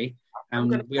Thursday,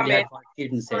 and we only had 5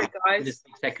 students in this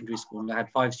secondary school. I had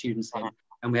 5 students in,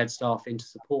 and we had staff in to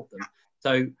support them.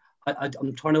 So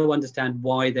I'm trying to understand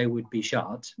why they would be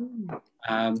shut,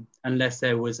 unless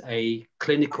there was a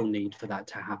clinical need for that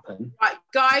to happen. Right,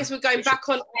 guys, we're going back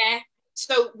on air.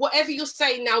 So whatever you're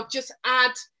saying now, just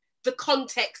add the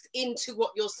context into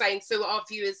what you're saying so our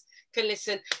viewers can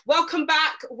listen. Welcome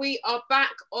back. We are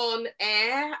back on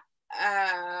air.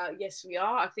 Yes, we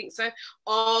are. I think so.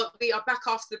 We are back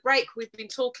after the break. We've been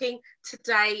talking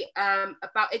today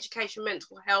about education,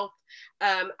 mental health,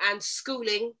 and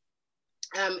schooling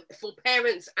for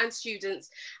parents and students.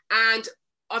 And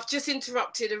I've just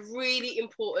interrupted a really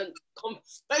important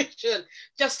conversation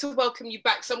just to welcome you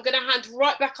back. So I'm going to hand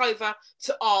right back over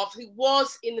to Arv, who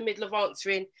was in the middle of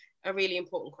answering a really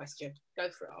important question. Go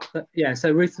for it, Arv. Yeah,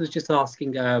 so Ruth was just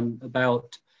asking about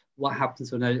what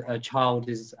happens when a child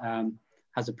has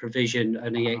a provision,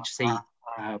 an EHC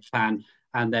plan,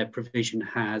 and their provision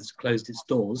has closed its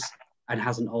doors and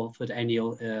hasn't offered any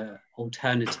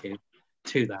alternative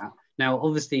to that. Now,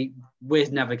 obviously, we're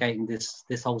navigating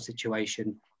this whole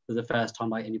situation for the first time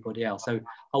like anybody else. So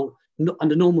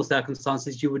under normal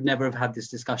circumstances, you would never have had this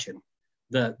discussion.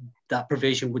 That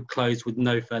provision would close with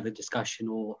no further discussion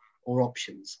or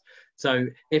options. So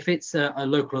if it's a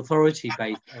local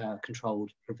authority-based controlled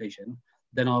provision,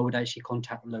 then I would actually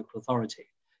contact the local authority.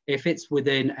 If it's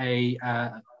within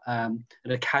an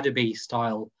academy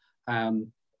style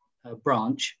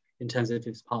branch, in terms of if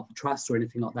it's part of the trust or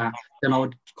anything like that, then I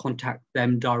would contact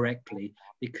them directly,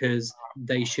 because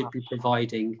they should be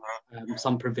providing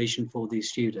some provision for these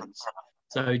students.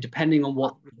 So depending on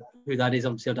who that is,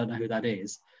 obviously I don't know who that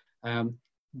is,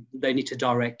 they need to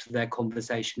direct their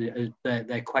conversation,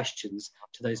 their questions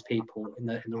to those people in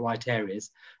the right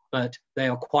areas. But they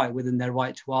are quite within their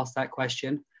right to ask that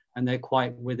question, and they're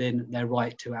quite within their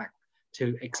right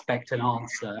to expect an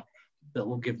answer that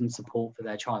will give them support for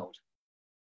their child.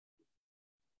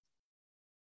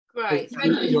 Great.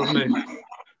 Thank you.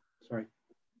 Sorry.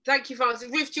 Thank you, Francis.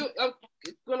 Ruth, do you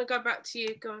want to go back to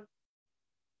you? Go on.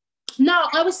 No,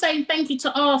 I was saying thank you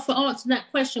to R for answering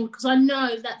that question, because I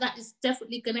know that is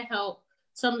definitely going to help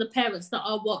some of the parents that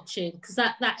are watching, because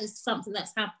that is something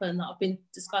that's happened that I've been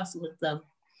discussing with them.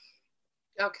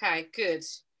 Okay, good.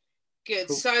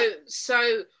 Cool.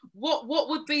 So what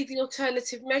would be the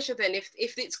alternative measure then if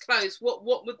it's closed?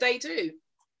 What would they do?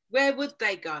 Where would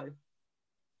they go?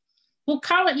 Well,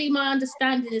 currently my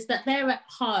understanding is that they're at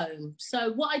home.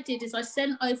 So what I did is I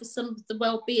sent over some of the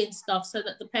wellbeing stuff so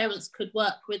that the parents could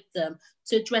work with them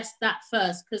to address that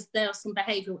first, because there are some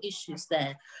behavioural issues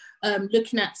there,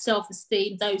 looking at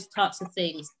self-esteem, those types of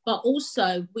things. But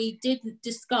also we did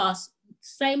discuss,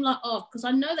 same like off, because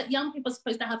I know that young people are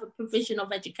supposed to have a provision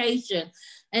of education,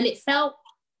 and it felt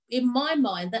in my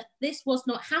mind that this was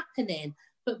not happening.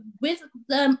 But with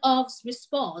Arv's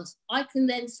response, I can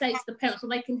then say to the parents,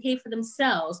 well, they can hear for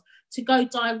themselves to go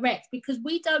direct, because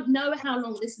we don't know how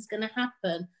long this is going to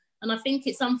happen. And I think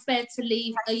it's unfair to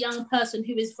leave a young person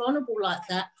who is vulnerable like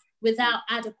that without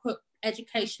adequate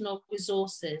educational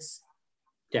resources.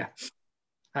 Yeah.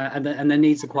 And their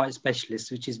needs are quite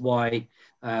specialist, which is why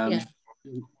the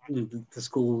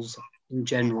schools in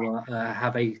general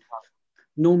have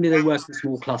normally they work in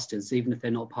small clusters, even if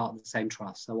they're not part of the same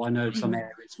trust. So I know of some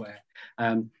areas where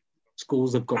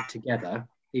schools have got together,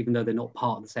 even though they're not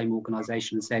part of the same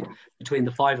organisation, and said, between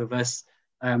the 5 of us,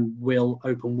 we'll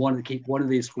keep one of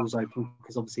these schools open,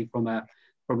 because obviously from a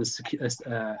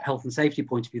health and safety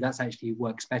point of view, that's actually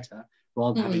works better.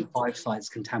 Rather than having 5 sites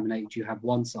contaminated, you have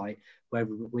one site where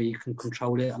you can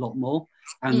control it a lot more.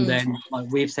 And then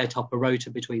we've set up a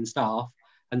rota between staff,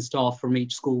 and staff from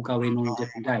each school go in on a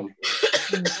different day.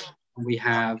 And we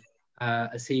have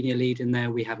a senior lead in there,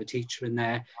 we have a teacher in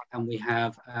there, and we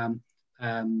have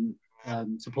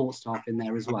support staff in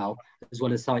there as well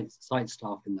as site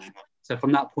staff in there. So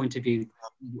from that point of view,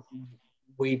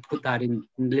 we put that in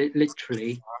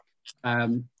literally.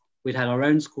 We'd had our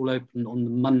own school open on the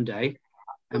Monday,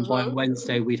 and by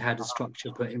Wednesday we'd had a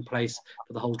structure put in place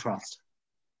for the whole trust.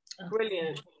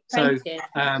 Brilliant. So,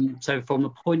 so from the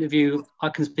point of view, I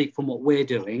can speak from what we're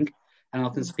doing, and I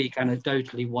can speak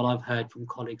anecdotally what I've heard from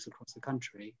colleagues across the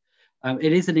country.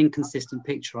 It is an inconsistent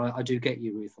picture. I do get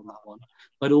you, Ruth, on that one.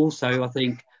 But also, I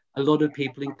think a lot of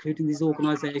people, including these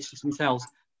organisations themselves,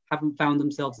 haven't found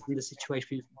themselves in this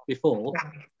situation before,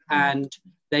 and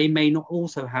they may not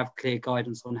also have clear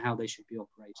guidance on how they should be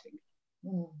operating.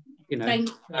 You know,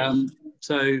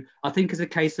 so I think it's a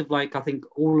case of, like, I think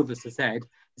all of us have said,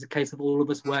 it's a case of all of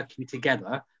us working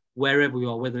together wherever we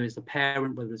are, whether it's a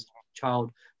parent, whether it's a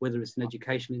child, whether it's an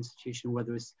education institution,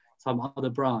 whether it's some other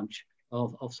branch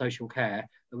of social care,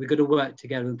 that we've got to work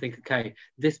together and think, okay,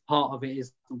 this part of it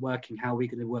isn't working, how are we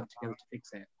going to work together to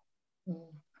fix it?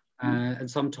 And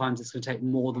sometimes it's going to take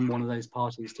more than one of those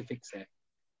parties to fix it,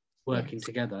 working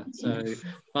together. So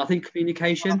I think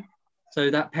communication, so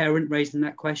that parent raising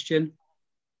that question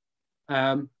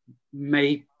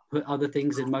may put other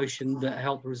things in motion that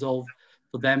help resolve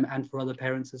for them and for other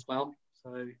parents as well.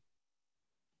 So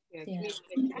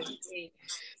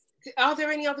Are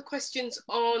there any other questions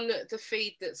on the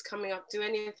feed that's coming up? Do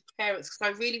any of the parents,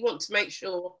 because I really want to make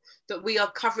sure that we are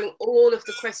covering all of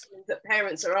the questions that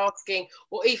parents are asking,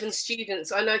 or even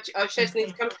students. I know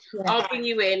Sheshni's come. I'll bring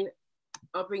you in.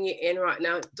 I'll bring you in right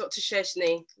now, Dr.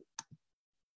 Sheshni.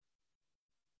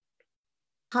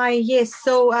 Hi, yes.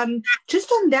 So just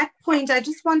on that point, I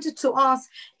just wanted to ask,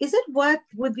 is it worth,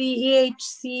 with the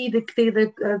EHC,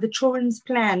 the children's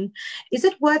plan, is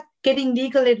it worth getting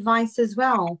legal advice as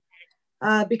well?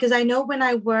 Because I know when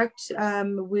I worked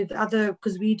with other,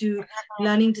 because we do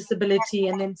learning disability,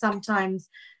 and then sometimes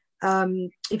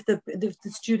if the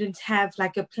students have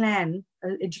like a plan,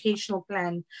 an educational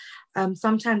plan,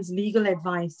 sometimes legal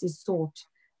advice is sought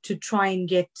to try and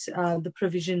get the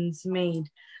provisions made.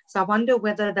 So I wonder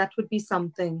whether that would be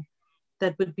something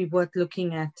that would be worth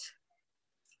looking at.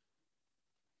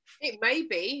 It may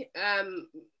be.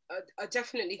 I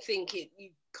definitely think you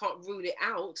can't rule it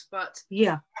out, but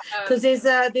yeah, because there's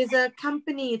a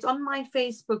company, it's on my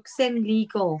Facebook, Send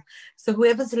Legal. So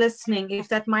whoever's listening, if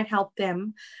that might help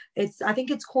them, I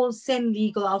think it's called Send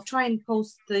Legal. I'll try and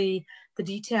post the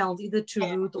details either to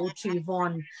Ruth or to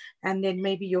Yvonne, and then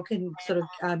maybe you can sort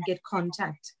of get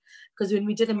contact. Because when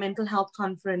we did a mental health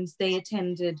conference, they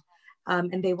attended,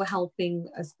 and they were helping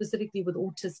specifically with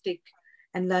autistic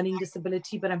and learning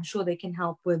disability, but I'm sure they can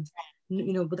help with,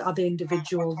 you know, with other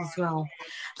individuals as well.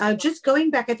 Just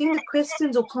going back, I think the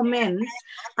questions or comments,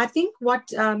 I think what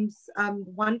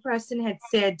one person had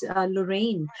said,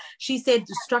 Lorraine, she said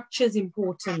structure is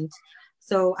important.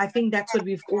 So I think that's what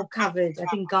we've all covered. I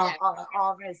think Gav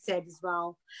has said as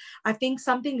well. I think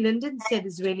something Lyndon said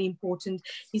is really important.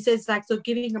 He says, like, so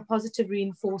giving a positive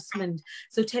reinforcement.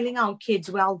 So telling our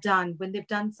kids, well done, when they've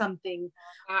done something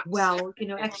well, you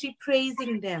know, actually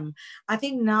praising them. I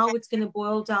think now it's going to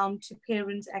boil down to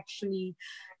parents actually,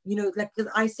 you know, like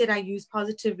I said, I use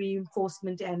positive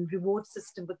reinforcement and reward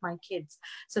system with my kids.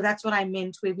 So that's what I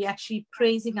meant, where we're actually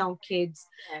praising our kids,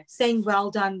 saying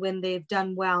well done when they've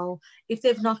done well. If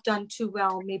they've not done too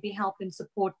well, maybe help and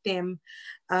support them.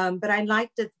 But I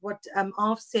liked that what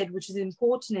Arv said, which is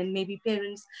important, and maybe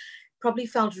parents probably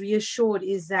felt reassured,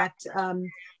 is that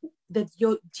that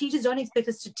your teachers don't expect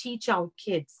us to teach our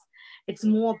kids. It's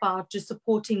more about just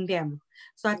supporting them.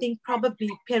 So I think probably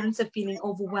parents are feeling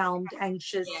overwhelmed,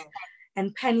 anxious,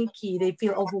 and panicky. They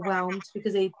feel overwhelmed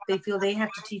because they feel they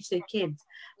have to teach their kids.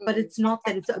 But it's not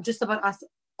that. It's just about us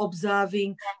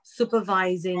observing,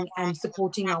 supervising, and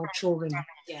supporting our children.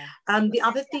 The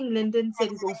other thing Lyndon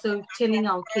said is also telling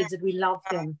our kids that we love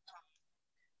them.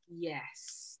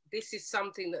 Yes, this is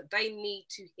something that they need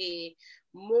to hear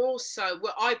more so.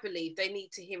 Well, I believe they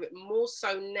need to hear it more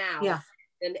so now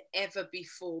than ever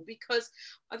before, because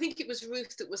I think it was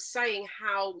Ruth that was saying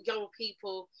how young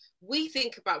people, we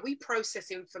process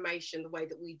information the way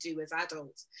that we do as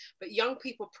adults, but young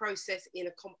people process in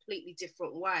a completely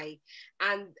different way.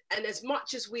 And as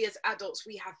much as we as adults,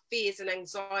 we have fears and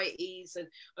anxieties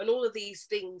and all of these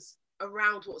things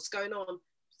around what's going on,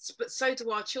 but so do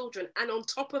our children. And on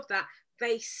top of that,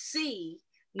 they see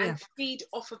and feed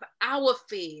off of our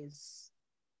fears.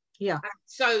 And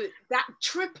so that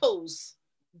triples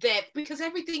there, because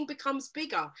everything becomes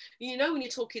bigger. You know, when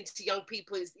you're talking to young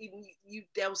people,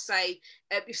 they'll say,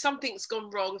 if something's gone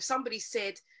wrong, if somebody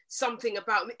said something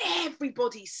about me,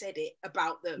 everybody said it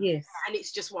about them. And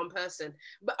it's just one person.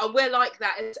 And we're like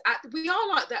that we are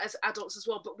like that as adults as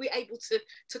well, but we're able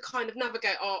to kind of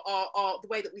navigate our the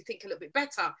way that we think a little bit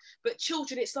better. But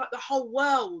children, it's like the whole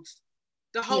world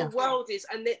is,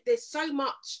 and there's so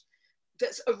much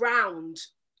that's around.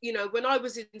 You know, when I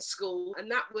was in school,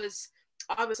 and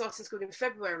I was starting school in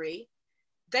February,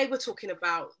 they were talking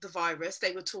about the virus,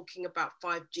 they were talking about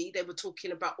 5G, they were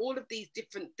talking about all of these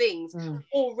different things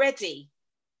already,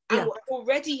 and were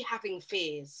already having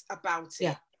fears about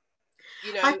it.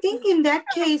 You know, I think in that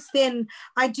case, then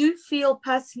I do feel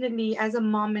personally as a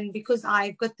mom, and because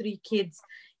I've got 3 kids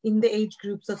in the age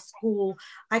groups of school,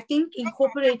 I think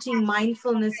incorporating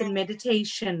mindfulness and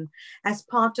meditation as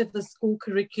part of the school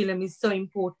curriculum is so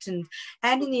important,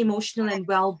 and in the emotional and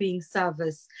well-being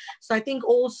service. So I think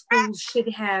all schools should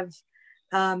have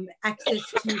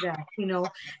access to that, you know,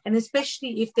 and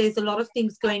especially if there's a lot of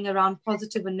things going around,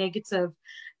 positive and negative,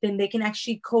 then they can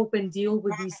actually cope and deal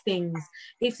with these things.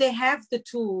 If they have the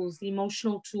tools, the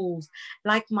emotional tools,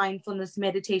 like mindfulness,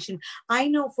 meditation. I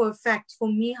know for a fact, for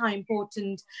me, how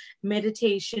important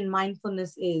meditation,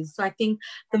 mindfulness is. So I think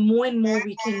the more and more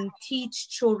we can teach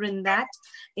children that,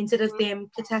 instead of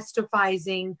them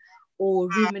catastrophizing or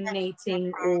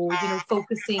ruminating or, you know,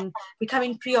 focusing,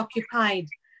 becoming preoccupied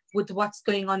with what's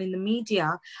going on in the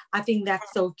media, I think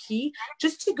that's so key.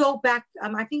 Just to go back,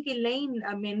 I think Elaine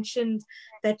mentioned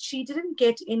that they didn't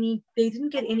get any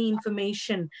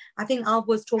information. I think Alv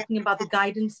was talking about the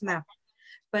guidance map,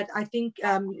 but I think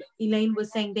Elaine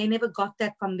was saying they never got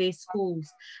that from their schools.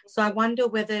 So I wonder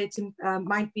whether it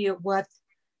might be worth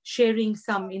sharing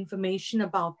some information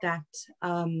about that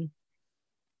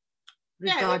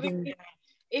regarding...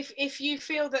 If you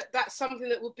feel that that's something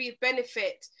that would be of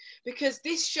benefit, because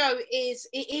this show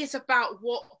is about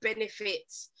what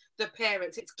benefits the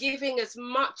parents. It's giving as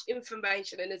much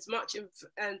information and as much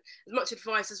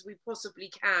advice as we possibly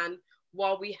can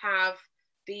while we have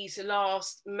these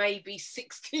last maybe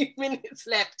 60 minutes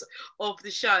left of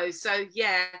the show. So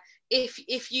yeah,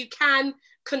 if you can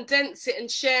condense it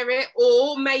and share it,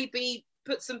 or maybe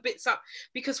put some bits up,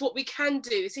 because what we can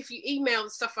do is, if you email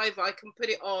stuff over, I can put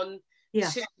it on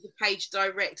to the page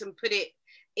direct and put it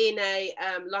in a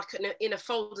in a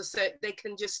folder, so they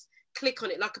can just click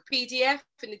on it like a PDF,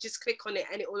 and they just click on it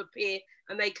and it will appear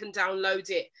and they can download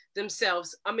it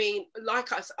themselves. I mean,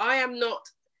 like us, I am not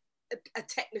a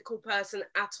technical person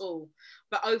at all,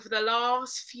 but over the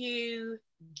last few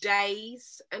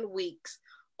days and weeks,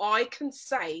 I can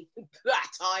say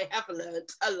that I have learned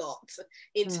a lot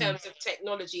in terms of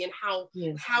technology and how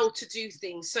to do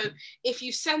things. So if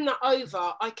you send that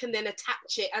over, I can then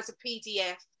attach it as a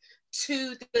PDF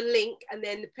to the link, and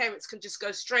then the parents can just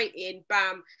go straight in,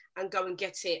 bam, and go and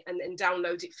get it and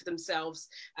download it for themselves.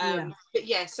 But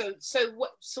yeah, so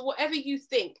whatever you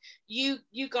think, you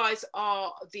guys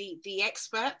are the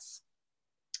experts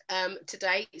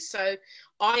today. So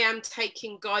I am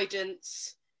taking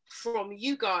guidance from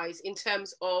you guys in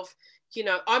terms of, you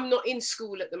know, I'm not in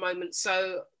school at the moment,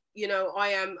 so you know, I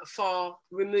am far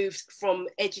removed from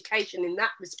education in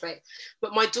that respect,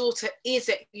 but my daughter is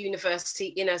at university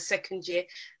in her second year,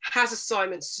 has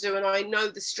assignments to do, and I know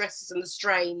the stresses and the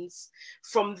strains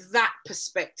from that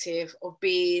perspective of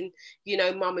being, you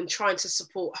know, mum and trying to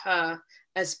support her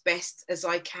as best as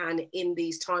I can in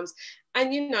these times.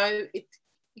 And you know,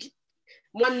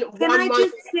 Can I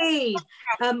just say,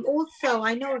 also,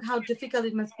 I know how difficult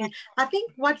it must be. I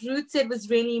think what Ruth said was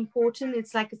really important.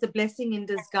 It's like it's a blessing in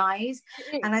disguise.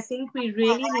 And I think we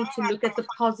really need to look at the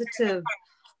positive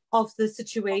of the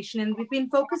situation. And we've been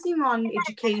focusing on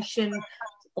education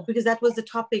because that was the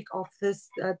topic of this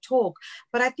talk.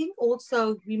 But I think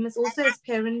also we must also as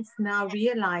parents now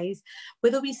realize,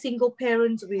 whether we're single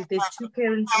parents or if there's two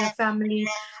parents in a family,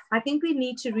 I think we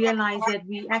need to realize that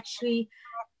we actually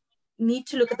need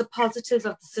to look at the positives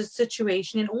of the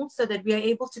situation, and also that we are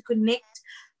able to connect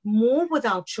more with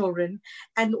our children,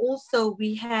 and also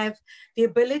we have the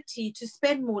ability to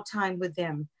spend more time with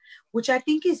them, which I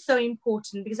think is so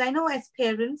important, because I know as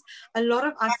parents, a lot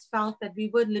of us felt that we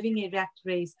were living a rat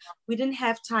race. We didn't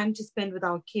have time to spend with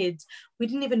our kids. We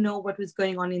didn't even know what was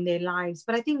going on in their lives.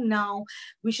 But I think now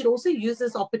we should also use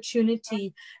this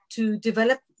opportunity to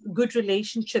develop good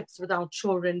relationships with our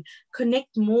children,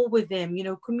 connect more with them, you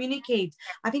know, communicate.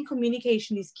 I think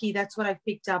communication is key. That's what I've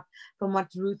picked up from what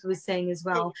Ruth was saying as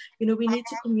well. You know, we need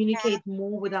to communicate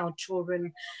more with our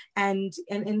children, and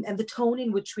the tone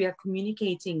in which we are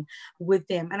communicating with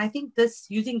them. And I think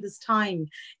using this time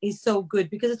is so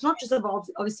good, because it's not just about,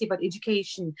 obviously, about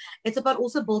education. It's about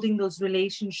also building those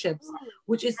relationships,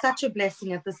 which is such a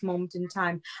blessing at this moment in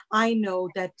time. I know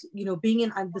that, you know, being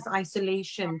in this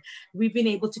isolation, we've been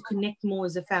able to connect more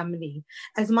as a family.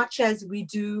 As much as we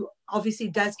do, obviously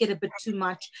it does get a bit too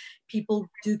much. People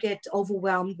do get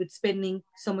overwhelmed with spending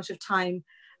so much of time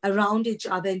around each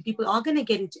other, and people are going to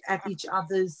get at each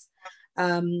other's,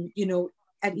 you know,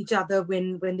 at each other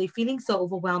when they're feeling so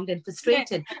overwhelmed and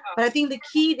frustrated. But I think the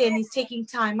key then is taking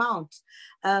time out.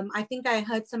 I think I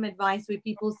heard some advice where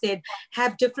people said,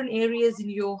 have different areas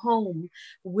in your home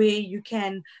where you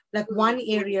can, like one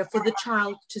area for the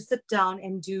child to sit down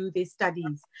and do their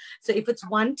studies. So if it's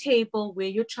one table where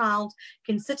your child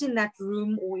can sit in that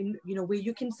room, or in, you know, where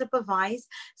you can supervise,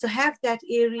 so have that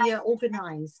area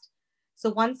organized. So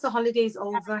once the holiday is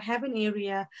over, have an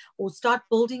area, or start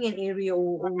building an area,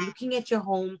 or looking at your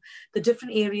home, the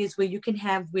different areas where you can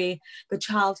have, where the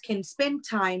child can spend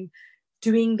time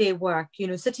doing their work, you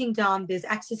know, sitting down. There's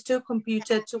access to a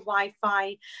computer, to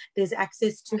Wi-Fi, there's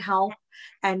access to help,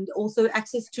 and also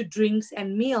access to drinks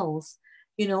and meals,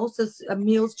 you know, so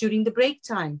meals during the break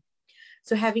time.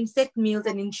 So having set meals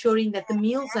and ensuring that the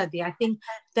meals are there, I think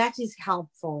that is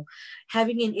helpful.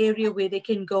 Having an area where they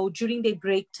can go during their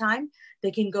break time, they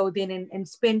can go then and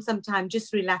spend some time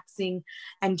just relaxing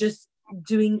and just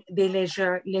doing their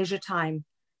leisure time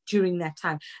during that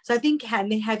time. So I think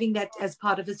having that as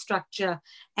part of a structure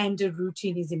and a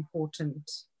routine is important.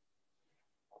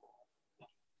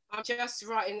 I'm just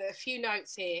writing a few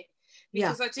notes here,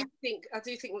 because I do think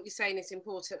what you're saying is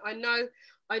important. I know,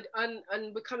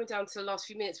 and we're coming down to the last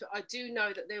few minutes, but I do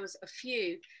know that there was a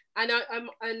few, and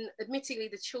and admittedly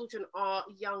the children are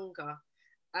younger,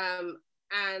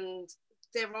 and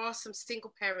there are some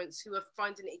single parents who are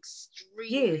finding it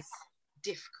extremely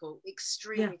difficult,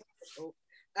 extremely difficult.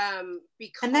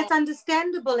 Because, and that's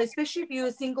understandable, especially if you're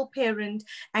a single parent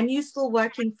and you're still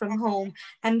working from home,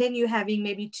 and then you're having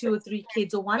maybe 2 or 3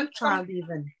 kids, or one child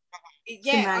even.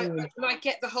 Yeah, I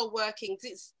get the whole workings.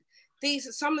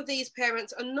 Some of these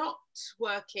parents are not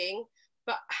working,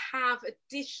 but have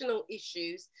additional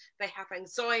issues. They have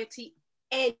anxiety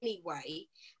anyway,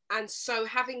 and so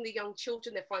having the young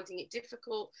children, they're finding it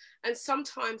difficult. And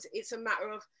sometimes it's a matter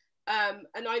of,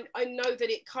 and I know that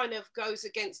it kind of goes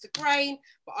against the grain,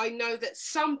 but I know that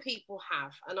some people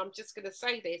have, and I'm just going to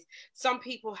say this, some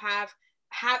people have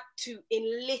had to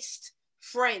enlist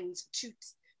friends to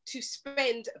to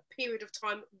spend a period of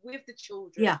time with the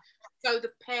children, yeah, so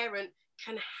the parent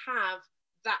can have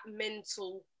that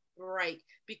mental break.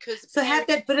 Because so have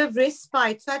that bit of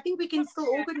respite. So I think we can still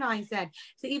organize that.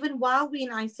 So even while we're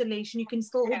in isolation, you can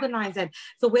still organize that.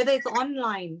 So whether it's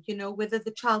online, you know, whether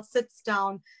the child sits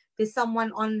down, there's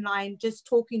someone online just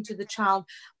talking to the child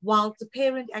while the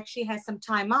parent actually has some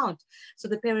time out. So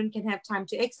the parent can have time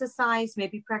to exercise,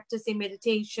 maybe practice a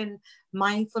meditation,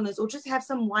 mindfulness, or just have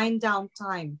some wind down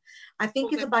time. I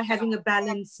think it's about having a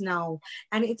balance now.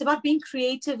 And it's about being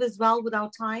creative as well with our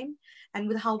time and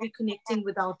with how we're connecting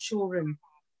with our children.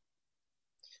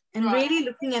 And really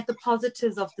looking at the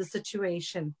positives of the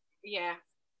situation. Yeah.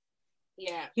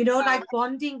 Yeah. You know, like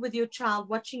bonding with your child,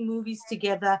 watching movies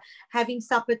together, having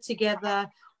supper together,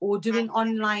 or doing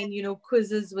online, you know,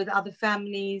 quizzes with other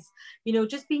families, you know,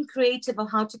 just being creative on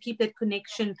how to keep that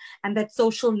connection and that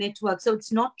social network. So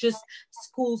it's not just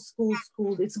school, school,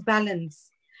 school, it's balance.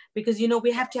 Because, you know,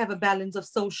 we have to have a balance of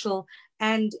social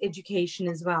and education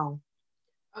as well.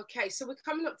 Okay, so we're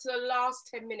coming up to the last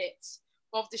 10 minutes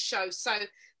of the show. So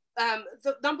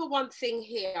the number one thing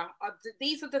here,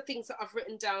 these are the things that I've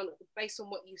written down based on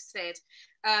what you said,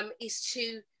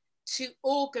 is to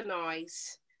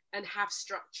organize and have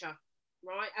structure,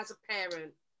 right, as a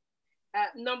parent.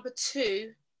 Number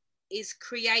two is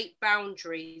create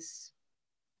boundaries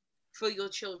for your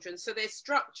children. So there's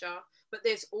structure, but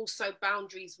there's also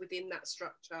boundaries within that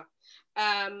structure.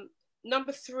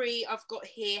 Number three, I've got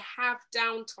here, have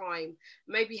downtime.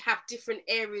 Maybe have different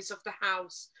areas of the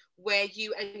house where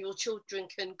you and your children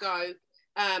can go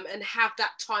and have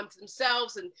that time for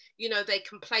themselves. And, you know, they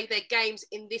can play their games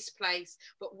in this place,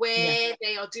 but where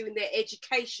they are doing their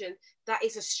education, that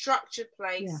is a structured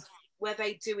place where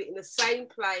they do it in the same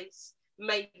place,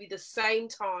 maybe the same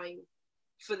time,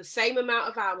 for the same amount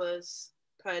of hours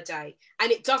per day.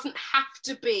 And it doesn't have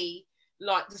to be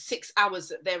like the 6 hours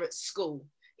that they're at school.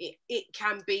 It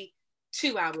can be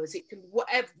 2 hours. It can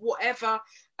whatever.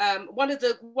 One of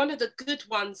the good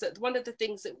ones, that one of the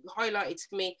things that highlighted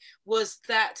to me was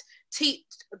that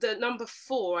the number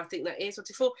 4, I think that is, or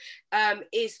 4,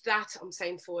 is that, I'm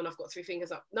saying 4 and I've got 3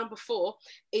 fingers up. Number 4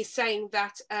 is saying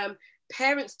that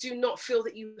parents do not feel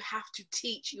that you have to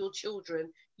teach your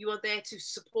children. You are there to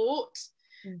support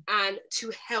and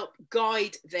to help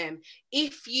guide them.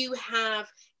 If you have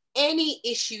any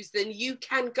issues, then you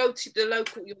can go to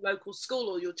your local school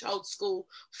or your child's school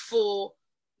for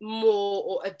more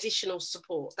or additional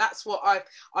support. That's what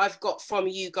I've got from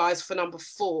you guys for number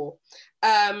 4.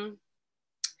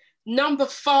 Number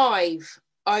 5,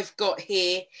 I've got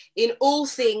here, in all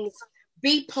things,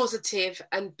 be positive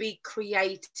and be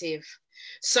creative.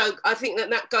 So I think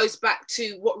that goes back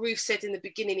to what Ruth said in the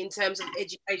beginning in terms of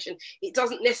education. It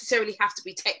doesn't necessarily have to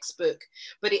be textbook,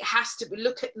 but it has to be,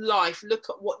 look at life, look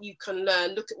at what you can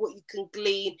learn, look at what you can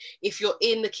glean. If you're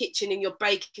in the kitchen and you're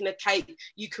baking a cake,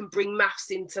 you can bring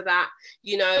maths into that.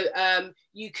 You know,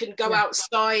 you can go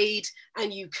outside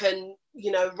and you can,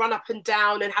 you know, run up and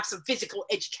down and have some physical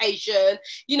education,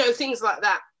 you know, things like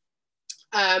that.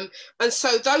 And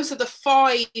so those are the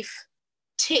 5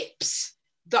 tips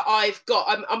that I've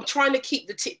got. I'm trying to keep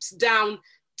the tips down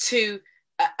to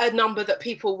a number that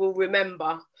people will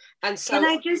remember. And so, can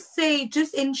I just say,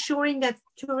 just ensuring that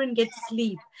children get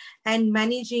sleep and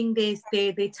managing their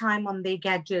time on their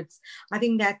gadgets, I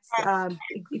think that's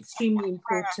extremely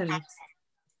important.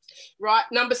 Right,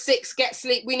 number 6, get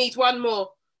sleep. We need one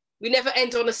more. We never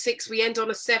end on a 6, we end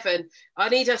on a 7. I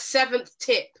need a 7th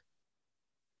tip.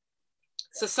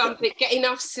 So something, get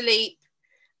enough sleep.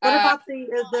 What about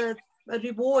the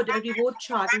reward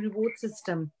chart, a reward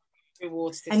system?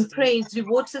 Reward system. And praise,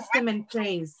 reward system and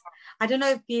praise. I don't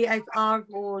know if R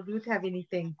or Ruth have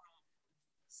anything.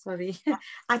 Sorry.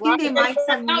 I think they might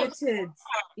unmuted,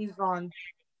 Yvonne.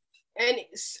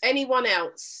 Anyone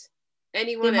else?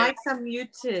 Anyone they else? Might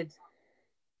unmuted.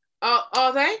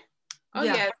 Are they? Oh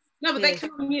yeah. No, but they can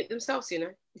unmute themselves, you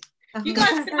know. You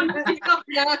guys can unmute yourself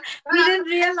now. We didn't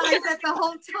realise that the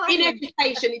whole time. In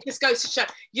education, it just goes to show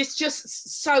you're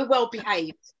just so well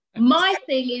behaved. My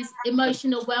thing is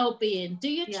emotional well-being. Do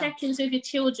your check-ins with your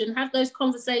children, have those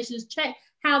conversations, check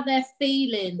how they're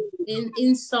feeling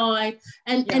inside,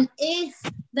 and if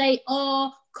they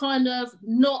are kind of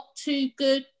not too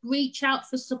good, reach out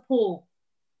for support.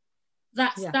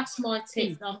 That's my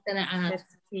tip that I'm going to add.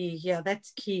 That's key. Yeah,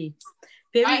 that's key.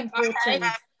 Very important. Okay.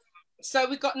 So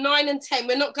we've got 9 and 10.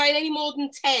 We're not going any more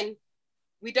than 10.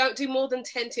 We don't do more than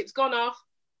 10 tips. Gone off.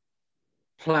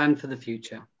 Plan for the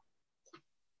future.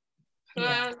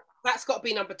 That's got to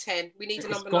be number 10. We need a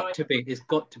number 9. It's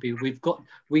got to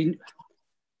be.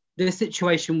 This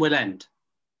situation will end.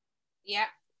 Yeah.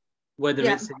 whether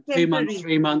it's in 2 months,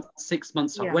 3 months, 6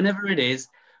 months, whenever it is,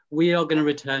 we are going to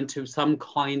return to some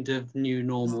kind of new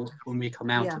normal when we come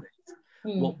out of it.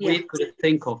 What we've got to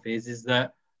think of is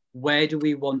that where do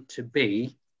we want to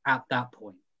be at that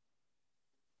point?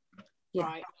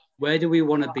 Right. Where do we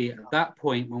want to be at that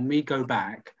point when we go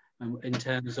back in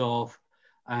terms of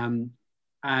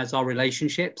as our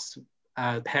relationships,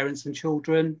 parents and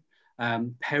children,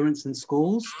 parents and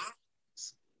schools,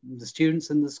 the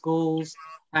students and the schools,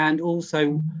 and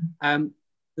also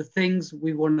the things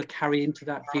we want to carry into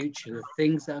that future, the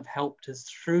things that have helped us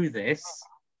through this,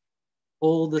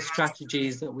 all the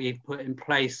strategies that we've put in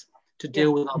place to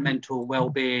deal with our mental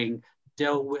well-being,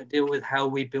 deal with how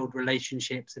we build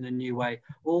relationships in a new way,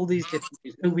 all these different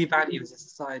things, who we value as a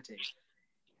society,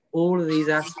 all of these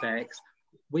aspects,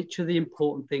 which are the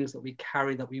important things that we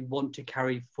carry, that we want to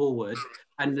carry forward.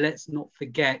 And let's not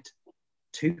forget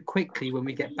too quickly when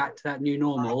we get back to that new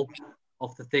normal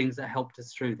of the things that helped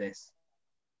us through this.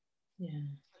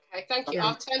 Okay, thank you.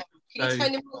 Can you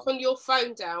turn the mic on your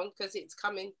phone down, because it's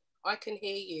coming? I can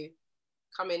hear you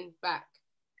coming back.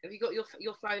 Have you got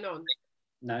your phone on?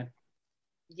 No.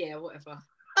 Yeah, whatever.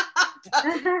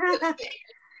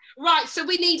 Right, so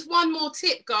we need one more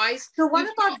tip, guys. So what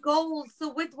about goals?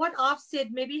 So with what I've said,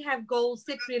 maybe have goals,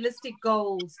 set realistic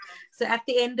goals. So at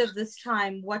the end of this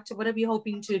time, what are we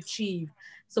hoping to achieve?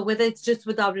 So whether it's just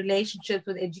with our relationships,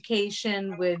 with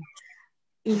education, with,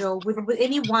 you know, with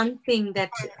any one thing,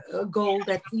 that a goal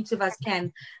that each of us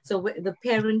can. So the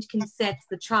parent can set,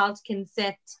 the child can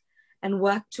set and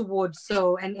work towards.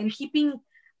 So, and keeping,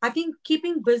 I think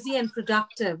keeping busy and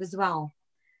productive as well.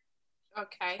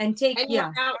 Okay. And take,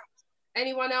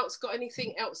 anyone else got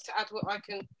anything else to add? What I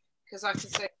can, because I can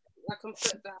say, I can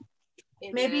put that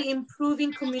in maybe there.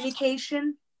 Improving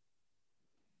communication.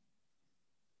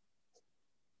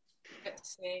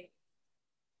 Let's see.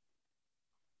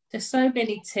 There's so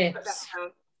many tips. Put that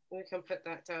down. We can put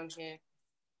that down here.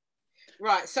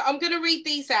 Right, so I'm going to read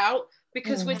these out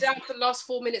because we're down to the last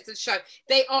 4 minutes of the show.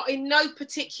 They are in no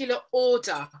particular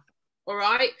order. All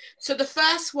right. So the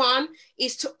first one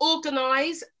is to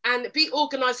organize and be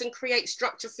organized and create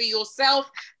structure for yourself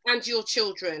and your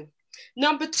children.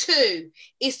 Number 2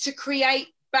 is to create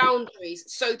boundaries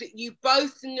so that you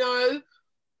both know,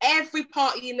 every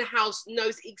party in the house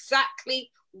knows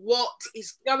exactly what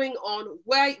is going on,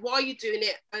 why you're doing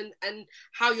it, and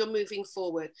how you're moving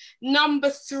forward.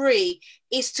 Number 3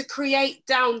 is to create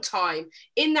downtime.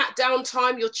 In that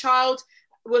downtime, your child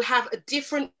will have a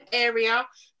different area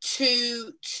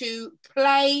to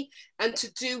play and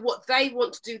to do what they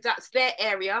want to do. That's their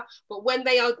area. But when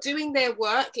they are doing their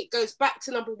work, it goes back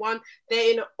to number 1.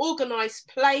 They're in an organized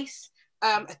place,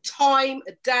 a time,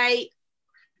 a day,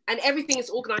 and everything is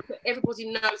organized so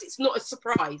everybody knows. It's not a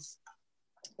surprise.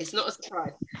 It's not a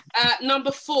surprise.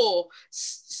 Number 4,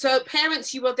 so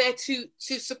parents, you are there to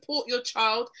support your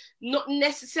child, not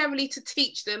necessarily to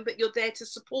teach them, but you're there to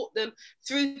support them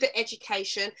through the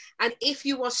education. And if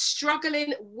you are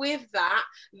struggling with that,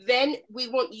 then we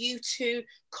want you to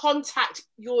contact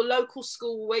your local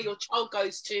school where your child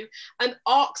goes to and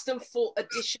ask them for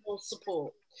additional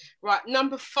support. Right.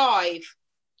 Number 5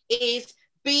 is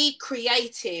be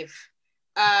creative.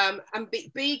 And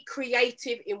be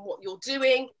creative in what you're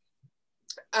doing,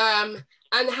 and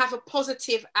have a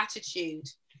positive attitude.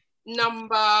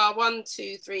 Number 1,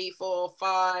 2, 3, 4,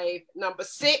 5. Number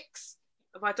 6.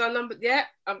 Have I done number? Yeah,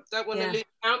 I don't want to lose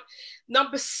count.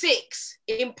 Number 6,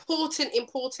 important.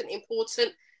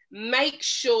 Make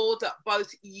sure that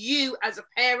both you as a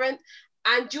parent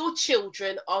and your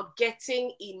children are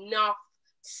getting enough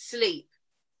sleep.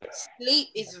 Sleep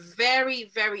is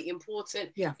very, very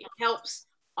important. It helps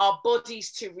our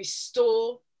bodies to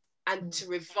restore and to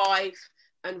revive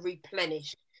and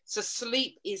replenish. So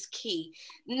sleep is key.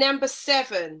 Number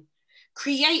 7,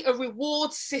 create a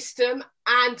reward system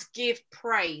and give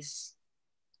praise.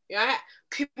 Yeah,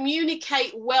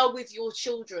 communicate well with your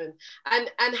children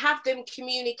and have them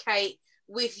communicate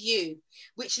with you,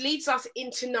 which leads us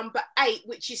into number 8,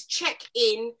 which is check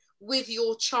in with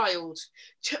your child.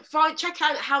 Check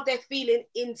out how they're feeling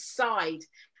inside,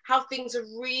 how things are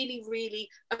really, really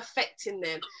affecting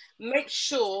them. Make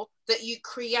sure that you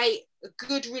create a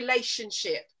good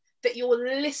relationship, that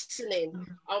you're listening.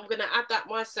 I'm going to add that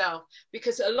myself,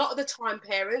 because a lot of the time,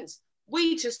 parents,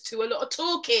 we just do a lot of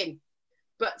talking.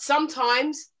 But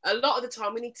sometimes, a lot of the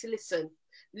time, we need to listen.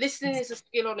 Listening is a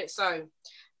skill on its own.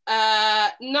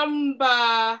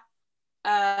 Number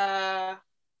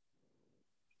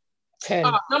 10.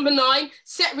 Number 9,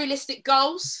 set realistic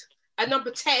goals. And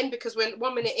number 10, because we're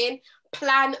 1 minute in,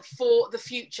 plan for the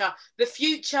future. The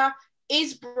future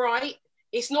is bright.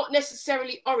 It's not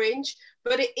necessarily orange,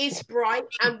 but it is bright,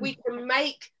 and we can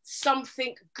make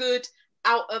something good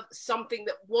out of something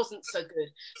that wasn't so good.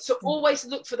 So always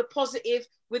look for the positive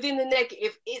within the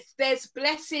negative. There's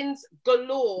blessings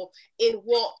galore in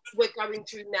what we're going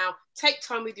through now. Take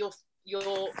time with your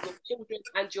children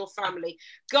and your family.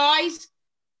 Guys,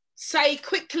 say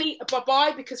quickly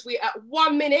bye-bye, because we're at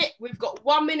 1 minute. We've got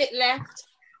 1 minute left.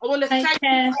 I want to thank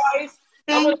you guys.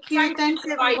 Thank you. Thanks,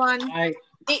 everyone.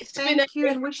 It's been a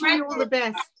and wishing you all the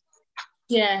best.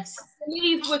 Yes.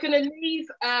 We're going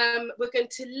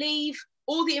to leave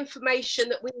all the information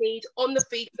that we need on the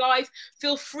feed. Guys,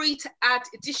 feel free to add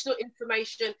additional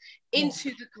information into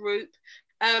the group.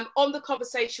 On the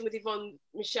Conversation with Yvonne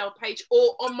Michéle page,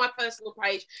 or on my personal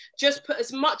page. Just put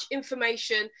as much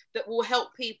information that will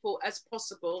help people as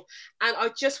possible. And I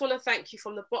just want to thank you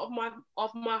from the bottom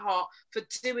of my heart for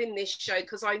doing this show,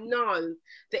 because I know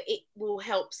that it will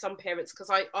help some parents,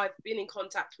 because I've been in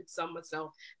contact with some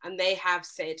myself, and they have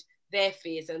said their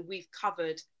fears, and we've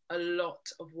covered a lot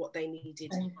of what they needed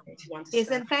to understand. Yes,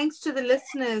 and thanks to the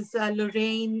listeners,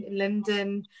 Lorraine,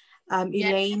 Lyndon,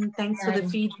 Elaine, thanks for the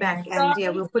feedback, and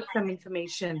we'll put some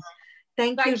information.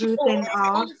 Thank you, Ruth and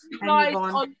Ar and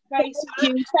Yvonne. Thank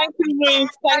you, Ruth.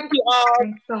 Thank you, Ar.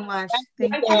 Thanks so much.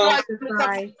 Thank you.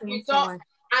 Bye. Thanks so much.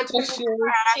 And we will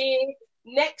be here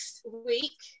next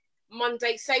week,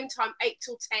 Monday, same time, 8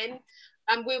 till 10.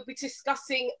 And we'll be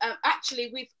discussing,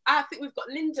 actually, I think we've got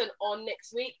Lyndon on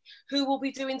next week, who will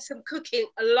be doing some cooking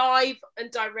live and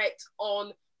direct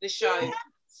on the show.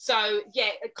 So yeah,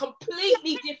 a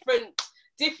completely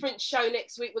different show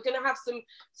next week. We're going to have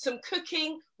some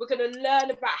cooking. We're going to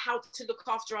learn about how to look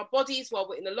after our bodies while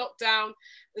we're in the lockdown.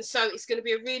 And so it's going to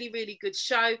be a really, really good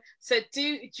show. So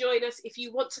do join us. If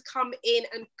you want to come in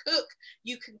and cook,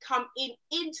 you can come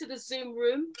into the Zoom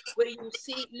room, where you will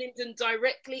see Lyndon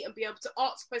directly and be able to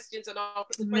ask questions, and I'll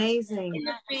put the questions in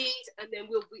the feed, and then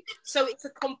so it's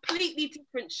a completely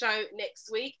different show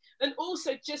next week. And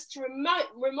also, just to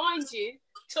remind you,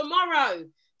 tomorrow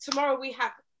we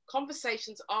have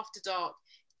Conversations After Dark.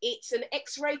 It's an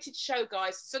X-rated show,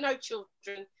 guys, so no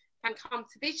children can come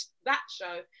to that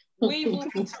show. We will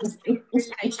be talking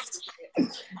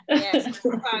relationships.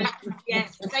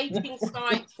 Yes, dating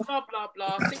sites, blah blah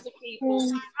blah, single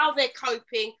people, how they're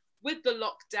coping with the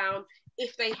lockdown,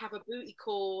 if they have a booty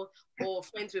call or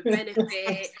friends with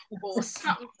benefit or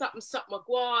something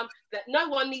guan that no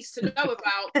one needs to know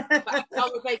about, but how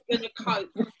are they going to cope?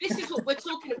 This is what we're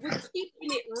talking about. We're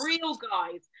keeping it real,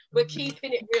 guys. We're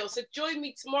keeping it real. So join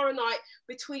me tomorrow night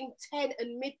between 10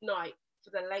 and midnight for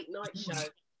the late night show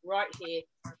right here,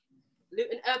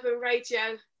 Luton Urban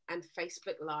Radio and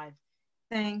Facebook Live.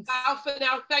 Thanks. For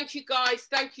now, thank you guys.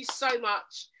 Thank you so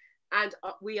much. And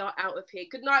we are out of here.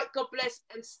 Good night. God bless,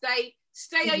 and stay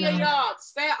on your yard.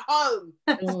 Stay at home.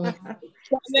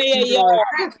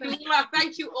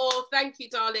 Thank you all. Thank you,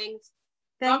 darlings.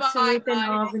 Thanks,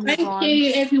 bye-bye. Thank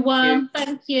you, everyone.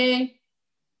 Thank you.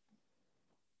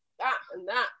 That and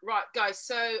that. Right, guys.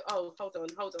 So, hold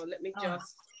on. Let me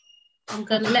just. I'm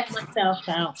going to let myself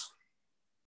out.